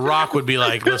The Rock would be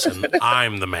like, listen,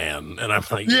 I'm the man. And I'm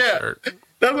like, yeah. Sure.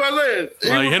 That's what I said.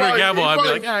 Like Henry Cavill, I'd be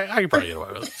like, I can probably get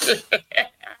away with it.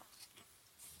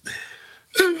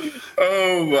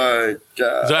 Oh my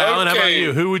god! So, Alan, how about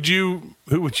you? Who would you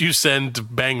send to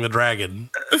bang the dragon?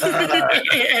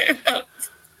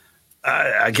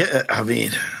 I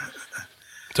mean,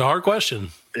 it's a hard question.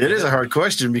 It is a hard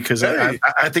question because I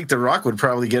think The Rock would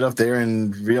probably get up there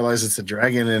and realize it's a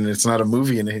dragon and it's not a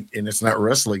movie and it's not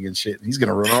wrestling and shit. He's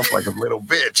gonna run off like a little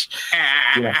bitch.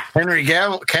 Yeah. Henry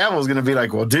Cavill's gonna be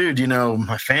like, well, dude,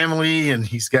 my family, and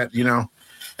he's got,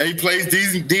 and he plays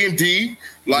D&D.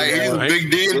 Like, he's a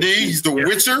big D&D. He's the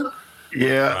Witcher.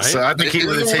 Yeah, right. So I think he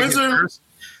would have taken it first.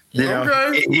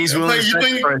 Okay. He's willing to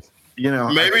sacrifice.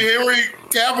 Maybe Henry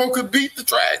Cavill could beat the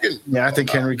dragon. Yeah, I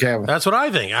think Henry Cavill. That's what I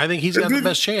think. I think he's got the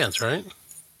best chance, right?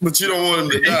 But you don't want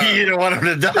him to die. You don't want him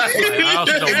to die. I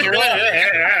also don't want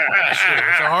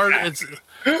him to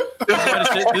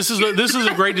die. This is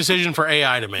a great decision for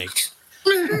AI to make.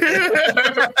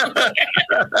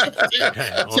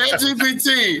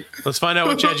 ChatGPT. Let's find out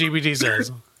what ChatGPT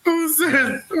says. Who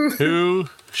said? Who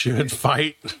should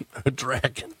fight a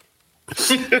dragon?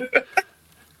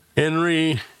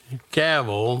 Henry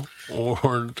Cavill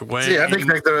or Dwayne? See, I think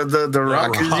like the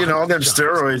Rock, all them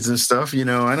steroids and stuff. I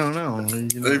don't know.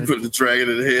 They put the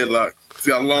dragon in the headlock. He's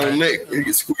got a long neck. He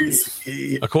can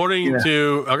squeeze. According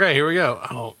to here we go.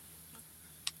 Oh.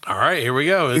 All right, here we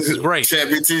go. This is great.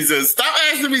 ChatGPT says, "Stop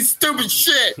asking me stupid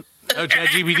shit." No,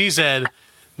 ChatGPT said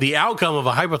the outcome of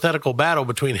a hypothetical battle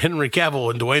between Henry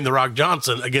Cavill and Dwayne The Rock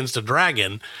Johnson against a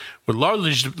dragon would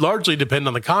largely depend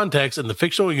on the context and the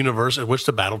fictional universe in which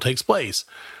the battle takes place.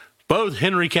 Both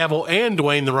Henry Cavill and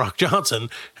Dwayne The Rock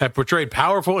Johnson have portrayed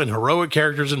powerful and heroic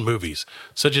characters in movies,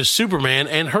 such as Superman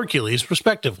and Hercules,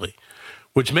 respectively,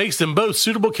 which makes them both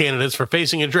suitable candidates for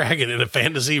facing a dragon in a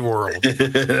fantasy world.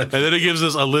 And then it gives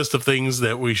us a list of things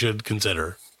that we should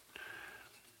consider,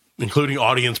 including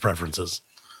audience preferences.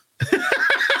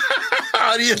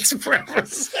 Audience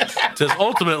preferences. It says,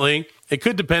 ultimately, it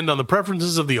could depend on the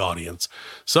preferences of the audience.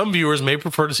 Some viewers may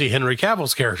prefer to see Henry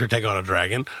Cavill's character take on a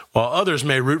dragon, while others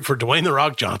may root for Dwayne The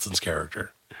Rock Johnson's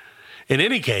character. In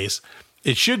any case,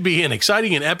 it should be an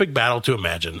exciting and epic battle to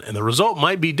imagine, and the result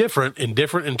might be different in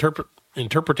different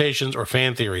interpretations or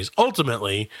fan theories.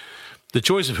 Ultimately, the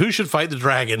choice of who should fight the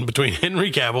dragon between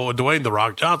Henry Cavill and Dwayne The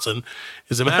Rock Johnson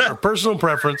is a matter of personal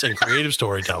preference and creative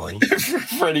storytelling.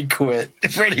 Freddie quit.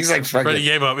 Freddie's like, fuck Freddie it.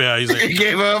 gave up. Yeah, he's like, he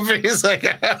gave up. He's like,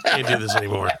 can't do this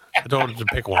anymore. I told him to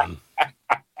pick one.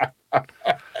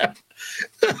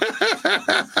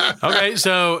 Okay,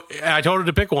 so I told her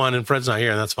to pick one, and Fred's not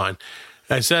here, and that's fine.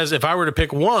 It says, if I were to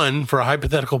pick one for a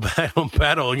hypothetical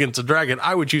battle against a dragon,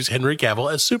 I would choose Henry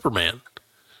Cavill as Superman.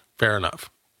 Fair enough.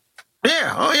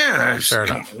 Yeah. Oh, yeah. Fair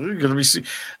enough. We're gonna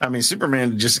be.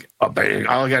 Superman just all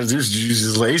I got to do is use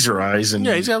his laser eyes, and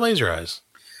he's got laser eyes.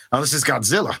 Unless it's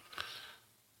Godzilla.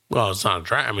 Well, it's not a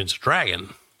dragon. I mean, it's a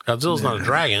dragon. Godzilla's not a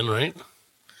dragon, right?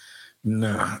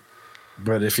 No.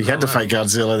 But if he had to fight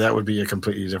Godzilla, that would be a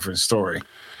completely different story.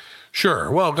 Sure.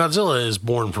 Well, Godzilla is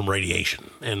born from radiation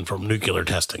and from nuclear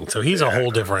testing, so he's a whole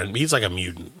different. He's like a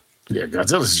mutant. Yeah,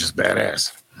 Godzilla's just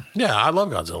badass. Yeah, I love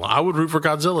Godzilla. I would root for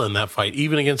Godzilla in that fight,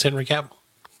 even against Henry Cavill.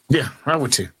 Yeah, I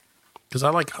would too. Because I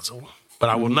like Godzilla. But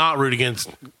I will not root against...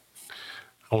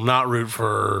 I will not root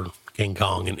for King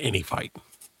Kong in any fight.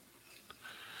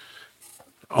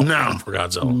 No. For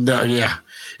Godzilla. No, yeah.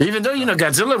 Even though,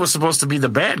 Godzilla was supposed to be the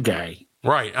bad guy.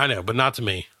 Right, I know, but not to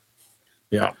me.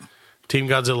 Yeah. Team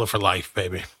Godzilla for life,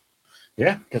 baby.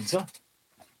 Yeah, Godzilla.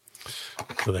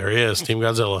 So there he is, Team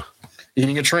Godzilla.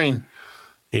 Eating a train,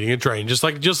 just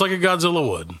like a Godzilla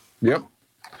would. Yp.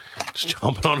 Just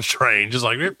jumping on a train, just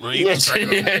like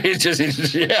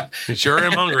yeah. Sure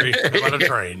am hungry. How about a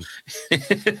train?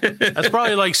 That's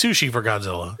probably like sushi for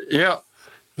Godzilla. Yeah,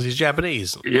 because he's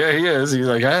Japanese. Yeah, he is. He's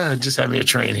like, just have me a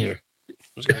train here.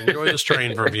 Just gonna enjoy this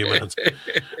train for a few minutes.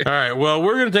 All right. Well,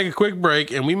 we're gonna take a quick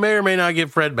break, and we may or may not get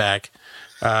Fred back,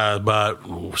 but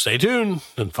stay tuned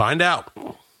and find out.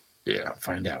 Yeah,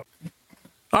 find out.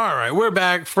 All right, we're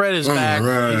back. Fred is back.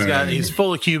 Right. He's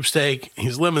full of cube steak.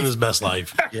 He's living his best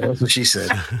life. Yeah, that's what she said.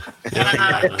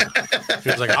 Yeah, exactly. He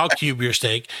was like, "I'll cube your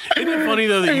steak." Isn't it funny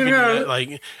though that you can do that?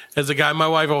 Like, as a guy, my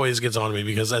wife always gets on me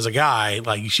because as a guy,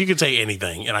 like she could say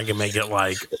anything and I can make it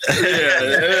like.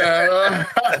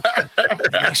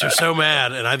 It makes her so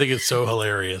mad, and I think it's so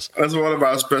hilarious. That's one of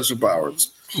our special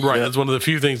powers. Right. That's one of the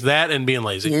few things, that and being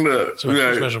lazy.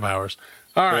 Special powers.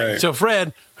 All right. So,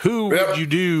 Fred, who would you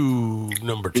do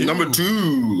number 2? Number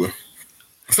 2.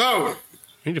 So, you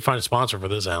need to find a sponsor for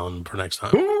this, Alan, for next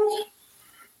time. Who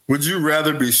would you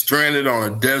rather be stranded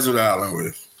on a desert island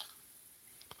with?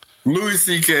 Louis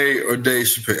C.K. or Dave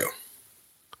Chappelle?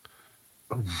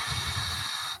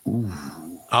 Ooh.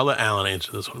 I'll let Alan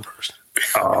answer this one first.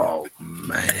 Oh,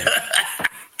 man.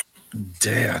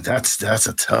 Damn, that's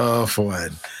a tough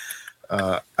one.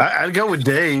 I'd go with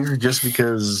Dave just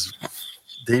because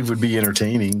Dave would be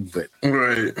entertaining, but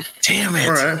damn it.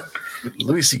 Right.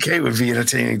 Louis C.K. would be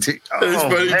entertaining too. It's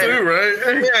funny too, right?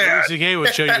 Yeah. Louis C.K.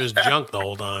 would show you his junk the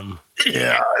whole time.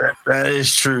 Yeah, that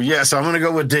is true. Yeah, so I'm going to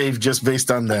go with Dave just based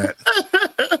on that.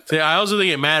 See, I also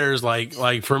think it matters, like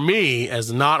for me,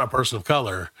 as not a person of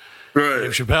color,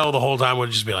 if Chappelle the whole time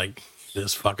would just be like,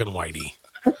 this fucking whitey.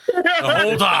 The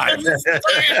whole time.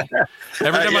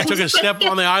 Every time I took a step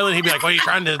on the island, he'd be like, "What, are you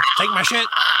trying to take my shit?"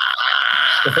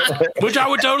 Which I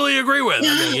would totally agree with. I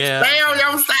mean, yeah. Stay on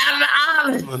your side of the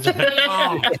island.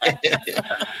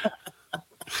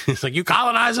 It's like, you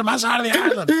colonizing my side of the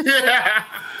island.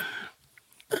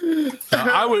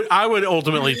 I would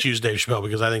ultimately choose Dave Chappelle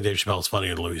because I think Dave Chappelle is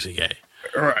funnier than Louis C.K.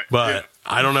 Right. But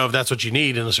I don't know if that's what you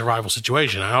need in a survival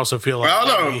situation. I also feel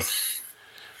like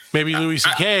maybe Louis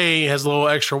C.K. has a little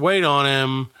extra weight on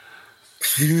him.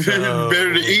 So,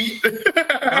 better to eat.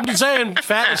 I'm just saying,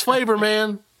 fat is flavor,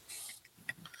 man.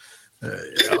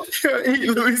 Eat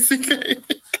Louis C.K.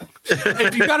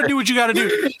 If you got to do what you got to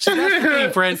do. See, that's the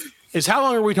thing, friend, is how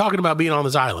long are we talking about being on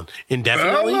this island?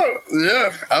 Indefinitely? I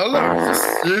don't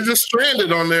know. You're just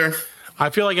stranded on there.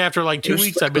 I feel like after like 2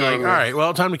 weeks, I'd be like, all right,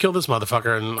 well, time to kill this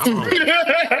motherfucker. And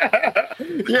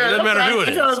it doesn't matter who it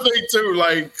is. I think too,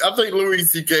 I think Louis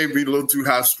C.K. be a little too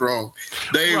high strung.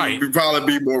 Dave would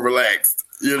probably be more relaxed,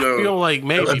 you know. I feel like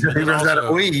maybe he runs out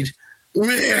of weed.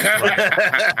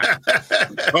 Yeah.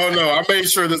 Oh no, I made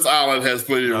sure this island has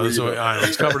plenty of weed.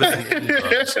 It's covered in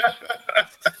drugs.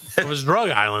 It was Drug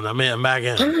Island. I mean, I'm back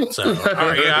in. So, all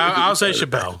right, I'll say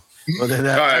Chappelle. Well, then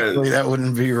that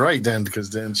wouldn't be right then, because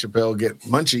then Chappelle get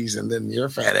munchies and then you're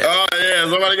fat ass. Oh yeah,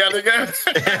 somebody got the guy.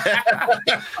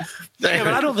 Yeah,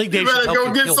 but I don't think Dave Chappelle Chappelle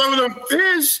go get some of them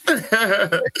fish.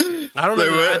 I don't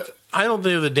know. I don't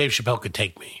think that Dave Chappelle could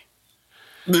take me.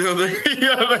 I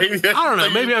don't know.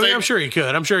 Maybe I'm sure he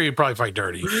could. I'm sure he'd probably fight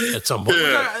dirty at some point.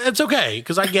 Yeah. It's okay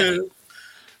because I get it.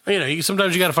 You know,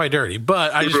 sometimes you got to fight dirty,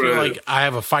 but I just feel like I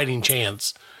have a fighting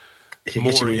chance.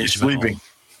 More when you're sleeping.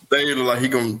 They look like he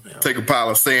gonna take a pile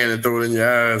of sand and throw it in your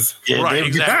eyes. Yeah, right,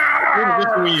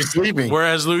 exactly. When you're sleeping.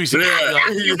 Whereas Louis C.K.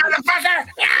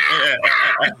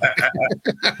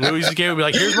 Louis C.K. would be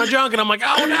like, "Here's my junk," and I'm like,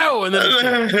 "Oh no!" And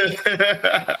then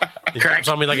he cracks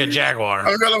on me like a jaguar.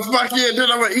 I'm gonna fuck you, and then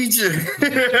I'm gonna eat you. Not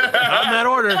in that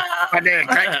order. My neck,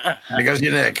 crack. There goes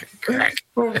your neck. Crack.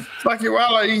 Fuck you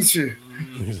while I eat you.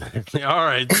 All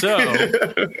right, so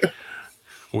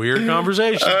weird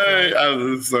conversation. I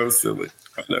was so silly.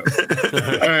 I know.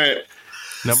 All right.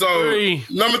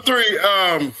 Number three.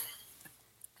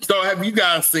 So have you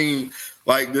guys seen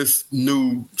like this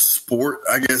new sport,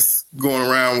 I guess,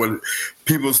 going around with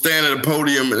people standing at a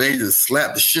podium and they just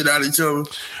slap the shit out of each other?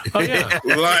 Oh yeah.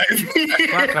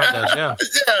 Yeah,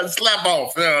 slap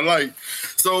off. Yeah, like,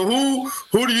 so who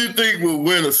do you think will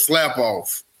win a slap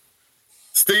off?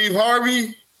 Steve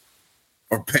Harvey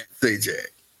or Pat Sajak?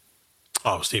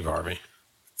 Oh, Steve Harvey.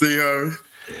 Steve Harvey.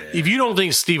 If you don't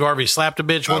think Steve Harvey slapped a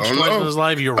bitch once or twice in his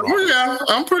life, you're wrong. Oh, yeah,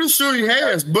 I'm pretty sure he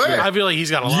has, but I feel like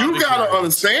he's got a lot. You got to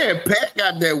understand, Pat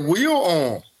got that wheel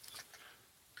on.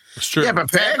 It's true. Yeah,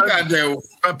 but Pat got that.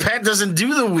 But Pat doesn't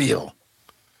do the wheel.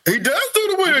 He does do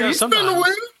the wheel. He spins the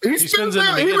wheel. He spins it.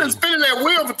 He's been spinning that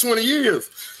wheel for 20 years.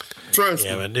 Trust me.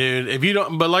 Yeah, but dude, if you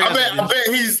don't, but like I bet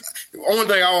he's. Only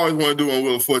thing I always want to do on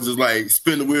Wheel of Fortune is like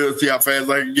spin the wheel, see how fast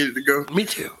I can get it to go. Me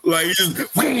too. Like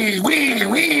just wee. You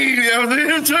know what I'm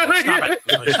saying? Stop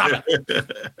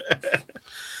it.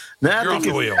 Nah, I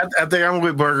think I'm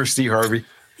with Burger Steve Harvey.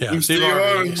 Yeah, Steve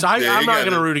Harvey. So I'm not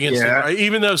going to root against him, right?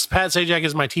 Even though Pat Sajak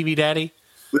is my TV daddy,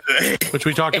 which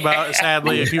we talked about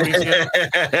sadly a few weeks ago.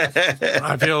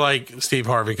 I feel like Steve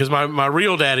Harvey because my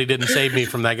real daddy didn't save me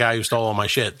from that guy who stole all my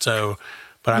shit. So.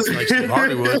 But I feel like Steve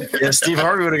Harvey would. Yeah, Steve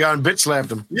Harvey would have gone bitch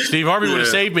slapped him. Steve Harvey would have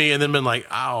saved me and then been like,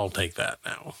 I'll take that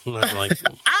now. And I'm like,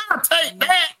 I'll take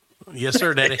that. Yes,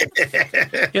 sir, Daddy.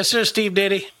 Yes, sir, Steve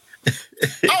Daddy.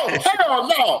 Oh, hell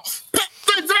no. Pat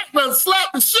Sajak done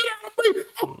slapped the shit out of me.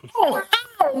 Oh,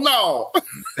 hell no.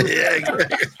 That'd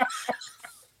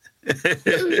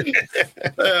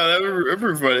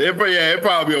be funny. It'd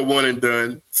probably be a one and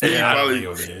done.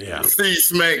 Steve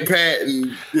smacked Pat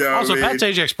and also Pat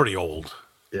Sajak's pretty old.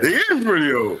 He is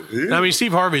pretty old. I mean,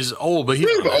 Steve Harvey's old, but he's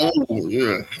old.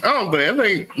 Yeah, I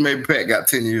think maybe Pat got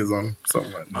 10 years on him,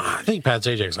 something like that. I think Pat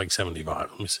Sajak's like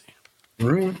 75. Let me see.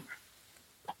 Really?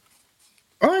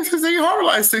 Oh, Steve Harvey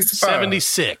like 65.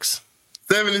 76.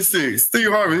 76.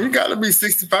 Steve Harvey, he got to be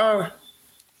 65.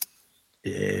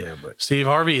 Yeah, but Steve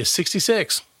Harvey is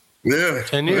 66. Yeah.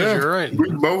 10 years, yeah. you're right.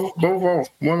 Both off.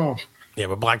 One off. Yeah,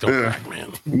 but black don't crack,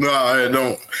 man. No, it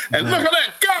don't. And look at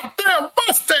that goddamn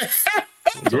mustache.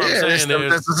 That's what I'm saying,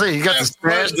 dude. That's the thing. You got the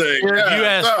stash.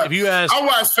 If you ask, I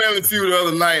watched Family Feud the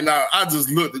other night. Now I just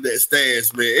looked at that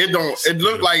stash, man. It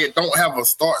looked like it don't have a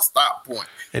stop point.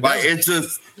 It's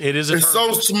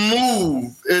so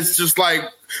smooth. It's just like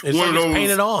it's one like of those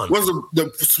painted on. What's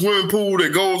the swimming pool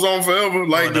that goes on forever?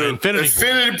 Like the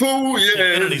infinity pool.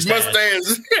 Yeah, his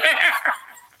mustache.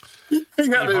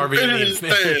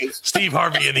 Steve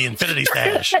Harvey in the Infinity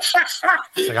Stash.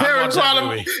 Like, Harry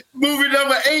Potter movie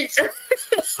number 8.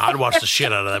 I'd watch the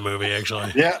shit out of that movie,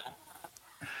 actually. Yeah.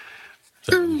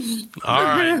 So, all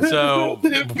right. So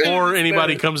before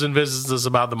anybody comes and visits us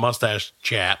about the mustache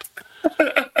chat,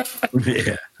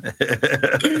 yeah.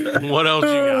 What else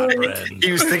you got, Fred?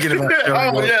 He was thinking about.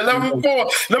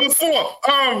 Number 4.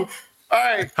 All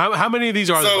right. How many of these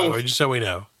are there? By the way, just so we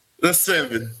know. That's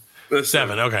 7. That's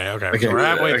 7. Okay. So we're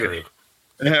halfway through.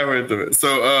 Halfway through it.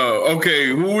 So, okay,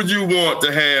 who would you want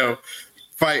to have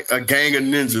fight a gang of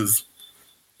ninjas?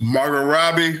 Margot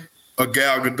Robbie or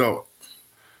Gal Gadot?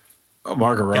 Oh,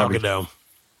 Margot Robbie. Gal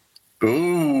Gadot.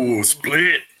 Ooh,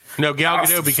 split. No, Gal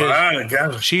Gadot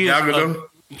because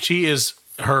she is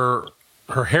her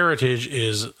heritage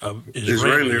is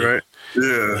Israeli, right?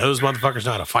 Yeah. Those motherfuckers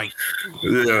know how to fight.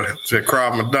 Yeah, it's a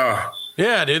Krav Maga.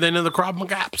 Yeah, dude, they know the Krav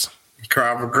Magaps.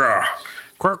 Krav Maga.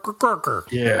 Quirker.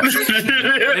 Yeah.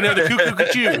 They know the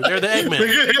cuckoo. They're the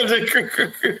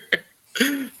Eggman.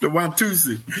 The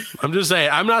Watusi. I'm just saying.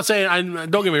 I'm not saying.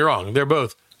 Don't get me wrong. They're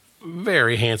both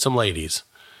very handsome ladies,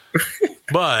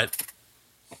 but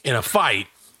in a fight,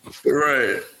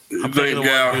 right? I'm taking the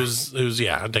one who's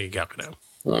I'm taking Gal Gadot.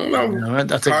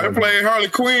 Harley played Harley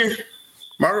Quinn.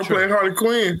 Margot played Harley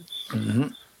Quinn. Mm-hmm.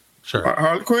 Sure.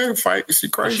 Harley Quinn fight. She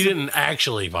crazy. She didn't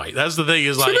actually fight. That's the thing.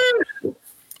 Is like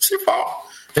she fought.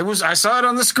 It was. I saw it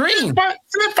on the screen. Fight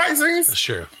scenes. That's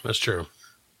true. That's true.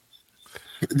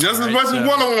 Just as much as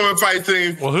Wonder Woman fight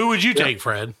scenes. Well, who would you take,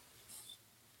 Fred?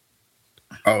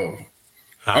 Oh,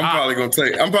 I'm probably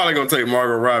gonna take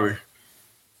Margot Robbie,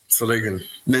 so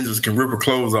ninjas can rip her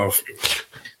clothes off.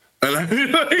 Like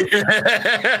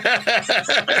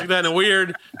that in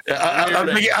weird.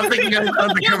 I'm thinking of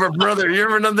Undercover Brother. You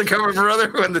remember Undercover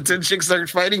Brother when the 10 chicks started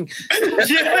fighting?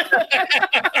 Yeah.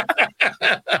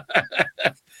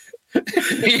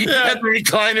 He had the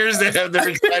recliners. They have the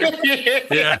recliners.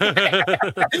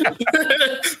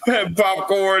 Yeah.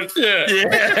 Popcorn. Yeah.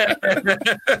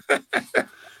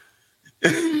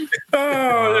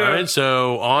 All right.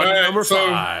 So on number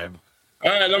 5.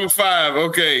 All right, number 5.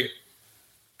 Okay.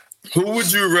 Who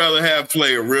would you rather have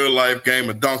play a real life game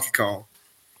of Donkey Kong?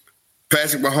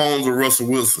 Patrick Mahomes or Russell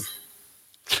Wilson?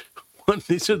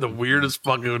 These are the weirdest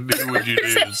fucking who would you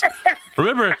do's.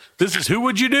 Remember, this is who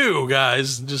would you do,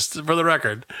 guys, just for the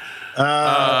record.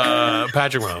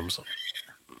 Patrick Mahomes.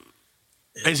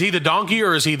 Is he the donkey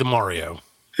or is he the Mario?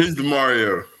 He's the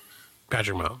Mario.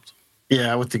 Patrick Mahomes.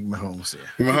 Yeah, I would think Mahomes.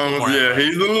 Yeah, Mahomes. Yeah,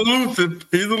 he's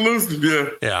elusive. Yeah.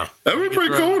 Yeah. That'd be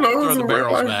pretty cool, though. Throw the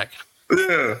barrels back.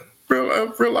 Yeah.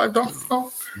 Real life Donkey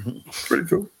Kong. Pretty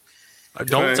cool.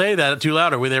 Don't say that too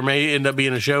loud, or there may end up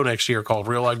being a show next year called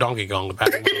Real Life Donkey Kong. The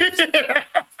Patrick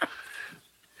Mahomes.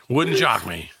 Wouldn't shock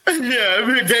me. Yeah, it'd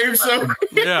be a game show.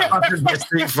 Yeah.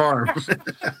 Street Farm.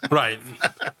 Right.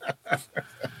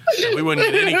 We wouldn't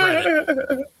get any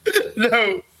credit.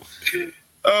 No.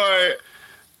 All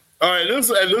right. This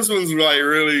one's like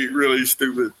really, really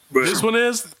stupid. But this one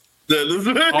is? Yeah,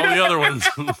 all the other ones.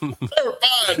 They're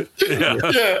fine.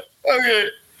 Yeah. Okay.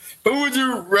 Who would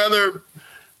you rather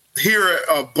hear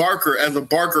a barker at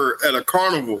a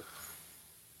carnival?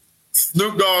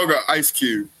 Snoop Dogg or Ice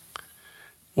Cube?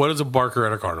 What is a barker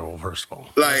at a carnival, first of all?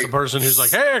 Like the person who's like,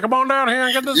 hey, come on down here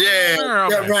and get this. Yeah,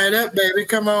 get right up, baby.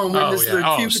 Come on, this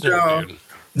little Cupid dog.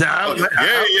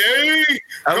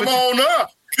 Come on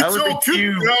up. I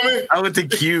would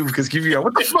think Cube because Cube.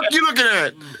 What the fuck are you looking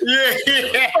at?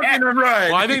 Yeah. Right.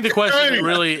 Well, I think the question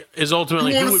really is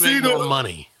ultimately who would make more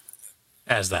money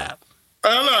as that. I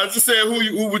don't know. I just saying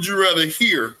who would you rather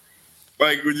hear?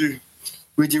 Like, would you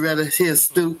Would you rather hear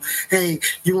Snoop? Hey,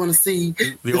 you want to see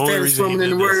the fattest woman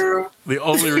in the world? The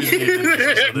only reason he did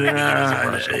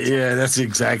this yeah, that's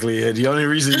exactly it. The only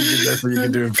reason you did that so you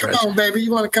can do impression. Come on, baby.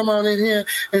 You want to come on in here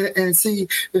and see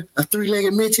a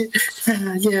three-legged midget?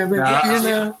 Yeah, baby.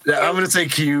 I'm going to say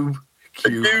Cube.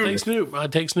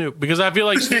 I'd take Snoop because I feel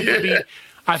like Snoop would be.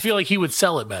 I feel like he would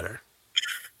sell it better.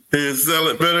 He'd sell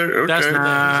it better. Okay. That's the thing.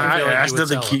 I still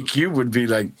think Cube would be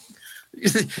like,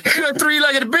 you're a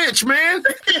three-legged bitch, man.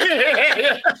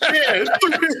 Yeah.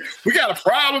 We got a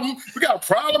problem. We got a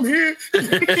problem here. I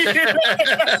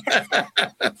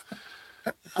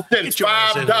said it's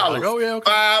 $5. Like, oh, yeah, okay.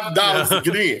 $5 to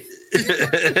get in.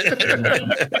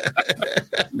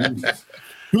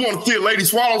 You want to see a lady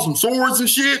swallow some swords and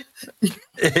shit?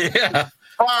 Yeah.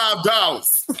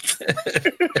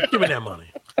 $5. Give me that money.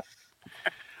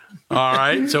 All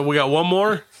right, so we got one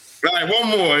more. All right, one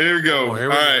more. Here we go. All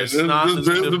right, this is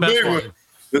the big best one.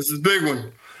 This is a big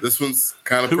one. This one's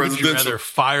kind of Who would you presidential. rather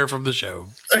fire from the show?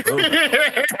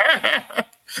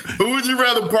 Who would you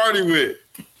rather party with?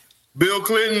 Bill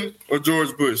Clinton or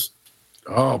George Bush?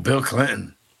 Oh, Bill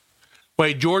Clinton.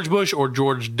 Wait, George Bush or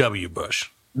George W. Bush?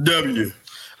 W.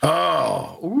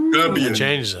 Oh, W. It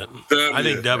changes it. W. I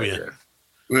think W.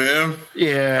 Yeah.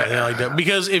 Yeah. I like that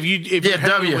because if you're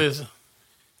hanging with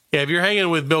if you're hanging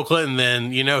with Bill Clinton,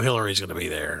 then you know Hillary's going to be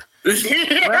there. Well,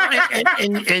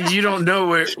 and you don't know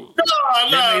where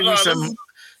there may be some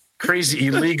crazy,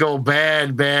 illegal,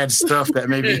 bad stuff that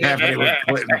may be happening with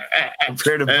Clinton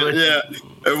compared to Bush. Yeah,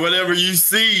 and whatever you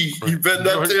see, you better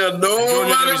not tell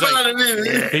nobody about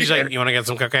it. He's like, you want to get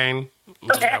some cocaine?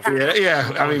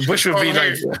 Yeah. I mean, Bush would be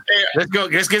like,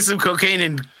 let's get some cocaine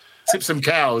and tip some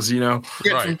cows, you know.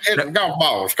 Get some golf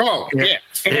balls. Come on. Yeah.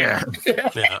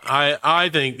 I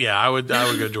think I would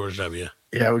go George W.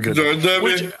 Yeah, I would go George W.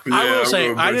 Which I will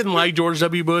say, I didn't like George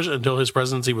W. Bush until his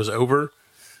presidency was over.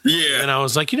 Yeah. And I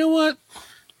was like, you know what?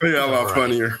 Yeah, a lot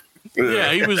funnier.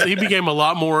 Yeah, he became a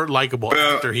lot more likable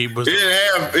after he was. He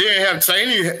didn't have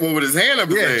Cheney with his hand up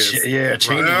his ass. Yeah,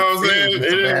 Cheney. You know what I'm saying?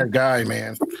 He's a bad guy,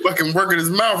 man. Fucking working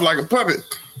his mouth like a puppet.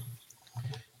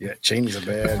 Yeah, Cheney's a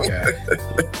bad guy.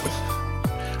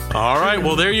 All right,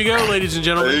 well, there you go, ladies and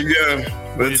gentlemen. There you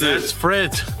go. That's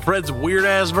Fred's weird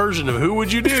ass version of Who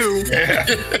Would You Do? Yeah.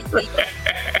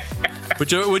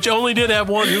 which only did have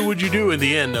one Who Would You Do in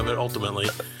the end of it, ultimately.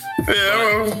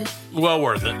 Yeah, well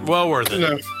worth it. Well worth it. You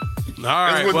know, all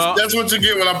right, that's what you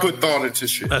get when I put thought into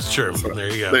shit. That's true. There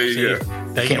you go. There you go.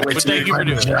 Thank you for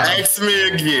doing that. Ask me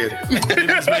again.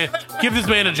 Give this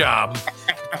man a job.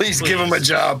 Please give him a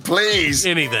job, please.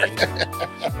 Anything.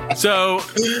 So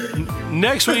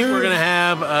next week we're gonna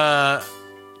have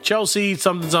Chelsea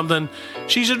something.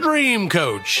 She's a dream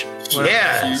coach.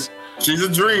 Yeah. She's a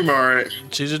dream, all right.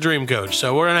 She's a dream coach.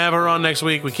 So we're going to have her on next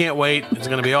week. We can't wait. It's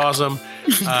going to be awesome.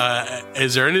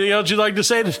 Is there anything else you'd like to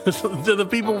say to the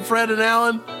people, Fred and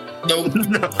Alan? Nope. All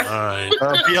right.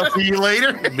 BLC you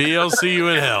later. BLC you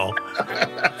in hell.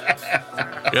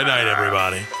 Good night,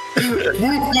 everybody. It is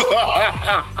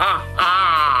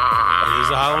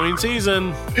the Halloween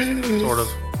season. Sort of.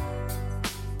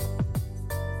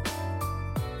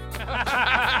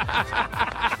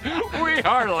 We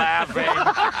are laughing.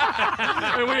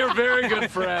 And we are very good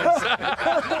friends.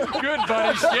 Good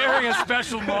buddies, sharing a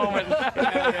special moment.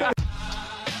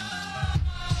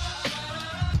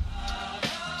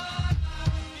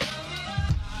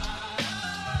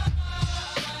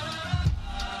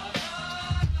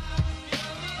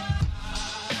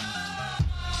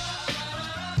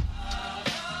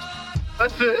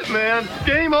 That's it, man.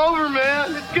 Game over,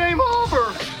 man. It's game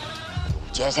over.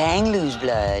 Just hang loose,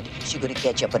 blood. She's gonna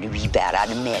catch up on the rebound on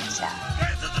the men's side.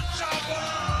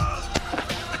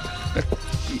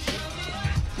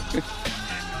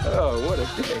 Oh, what a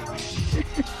day.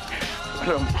 What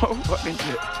a motherfucking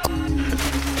day.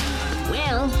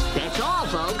 Well, that's all,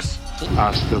 folks.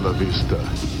 Hasta la vista,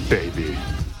 baby.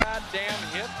 Goddamn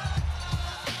hit.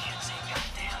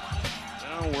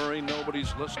 Don't worry,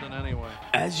 nobody's listening anyway.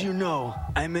 As you know,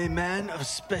 I'm a man of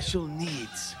special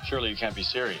needs. Surely you can't be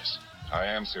serious. I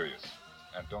am serious.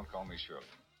 And don't call me Shirley.